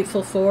to be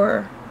grateful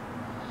for,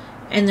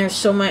 and there's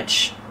so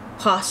much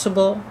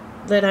possible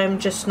that I'm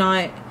just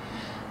not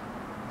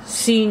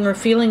seeing or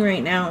feeling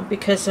right now,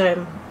 because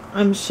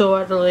I'm so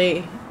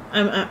utterly,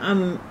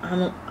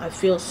 I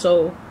feel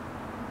so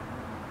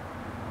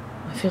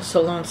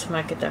lonesome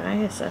I could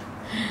die. I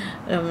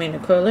don't mean to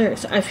quote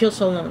lyrics. I feel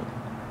so lonely.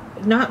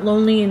 Not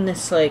lonely in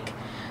this, like,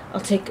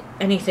 I'll take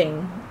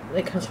anything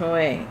that comes my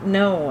way.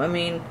 No, I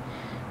mean,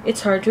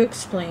 it's hard to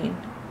explain.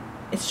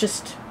 It's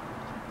just,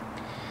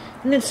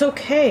 and it's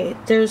okay.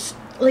 There's,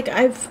 like,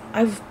 I've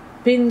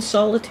been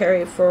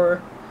solitary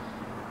for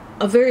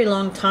a very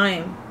long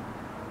time.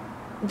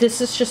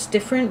 This is just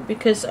different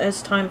because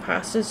as time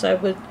passes, I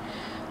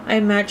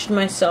imagine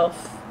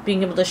myself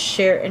being able to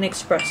share and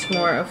express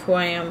more of who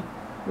I am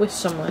with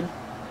someone.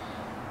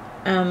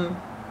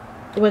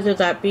 Whether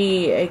that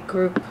be a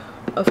group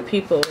of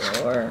people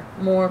or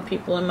more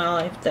people in my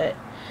life that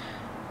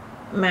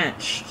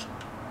matched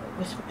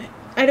with me.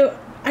 I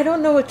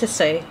don't know what to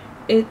say.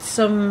 It's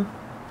I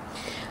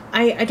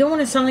don't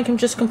want to sound like I'm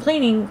just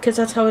complaining, because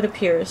that's how it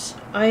appears.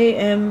 I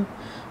am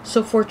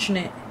so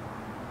fortunate.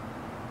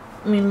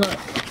 I mean, look,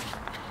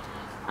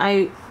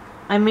 I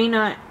may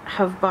not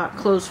have bought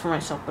clothes for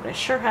myself, but I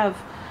sure have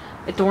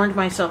adorned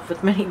myself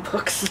with many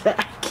books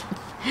that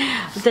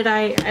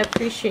I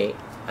appreciate.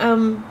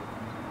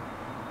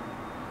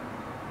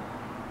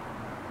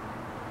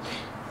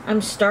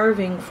 I'm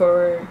starving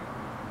for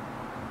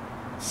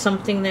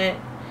something that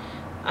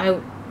I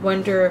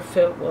wonder if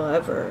it will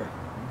ever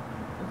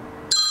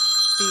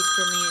be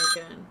for me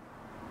again.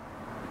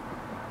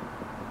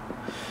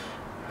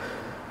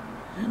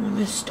 And I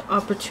missed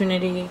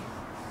opportunity,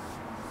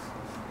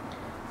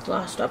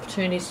 lost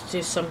opportunities to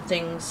do some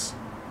things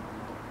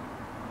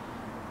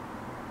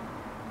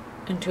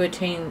and to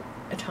attain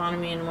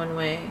autonomy in one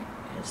way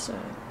has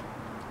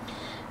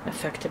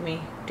affected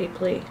me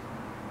deeply.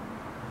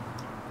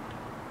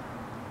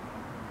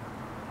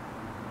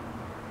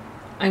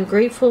 I'm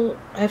grateful.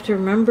 I have to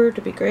remember to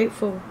be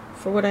grateful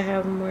for what I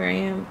have and where I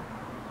am.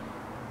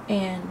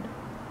 And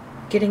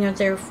getting out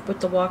there with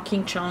the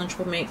walking challenge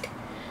will make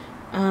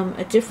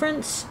a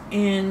difference.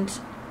 And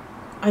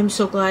I'm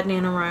so glad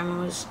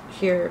NaNoWriMo was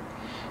here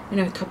in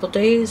a couple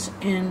days.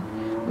 And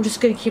I'm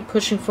just going to keep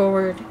pushing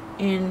forward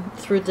and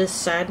through this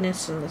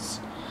sadness and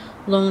this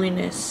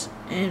loneliness.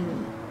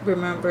 And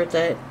remember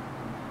that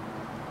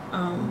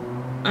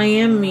I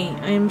am me.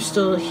 I am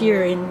still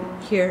here and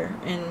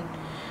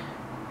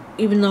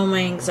even though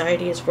my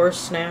anxiety is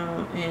worse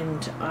now,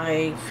 and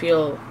I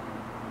feel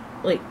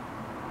like,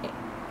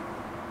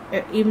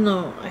 even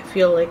though I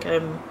feel like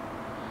I'm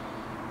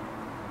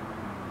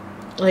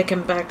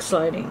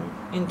backsliding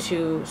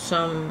into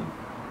some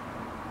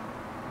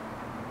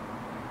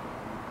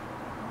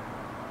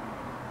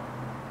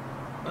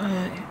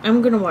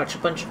I'm gonna watch a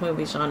bunch of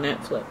movies on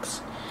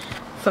Netflix.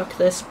 Fuck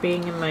this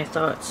being in my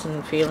thoughts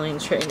and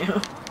feelings right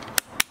now.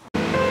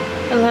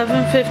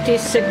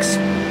 11:56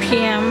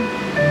 p.m.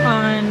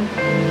 on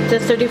the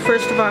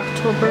 31st of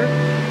October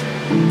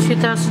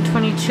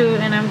 2022,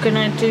 and I'm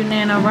gonna do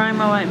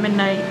NaNoWriMo at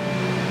midnight,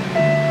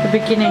 the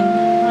beginning.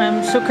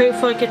 I'm so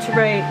grateful I get to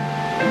write.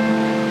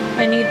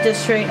 I need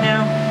this right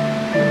now.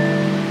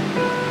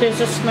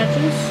 There's a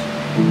smudges.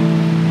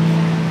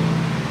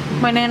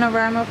 My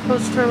NaNoWriMo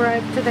poster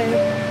arrived today,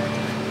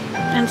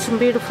 and some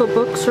beautiful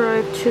books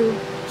arrived too.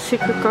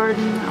 Secret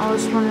Garden,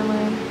 Alice in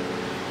Wonderland.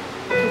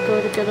 They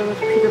go together with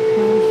Peter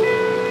Pan.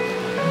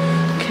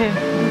 Okay,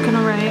 I'm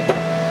gonna write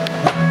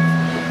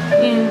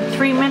in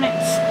 3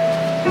 minutes.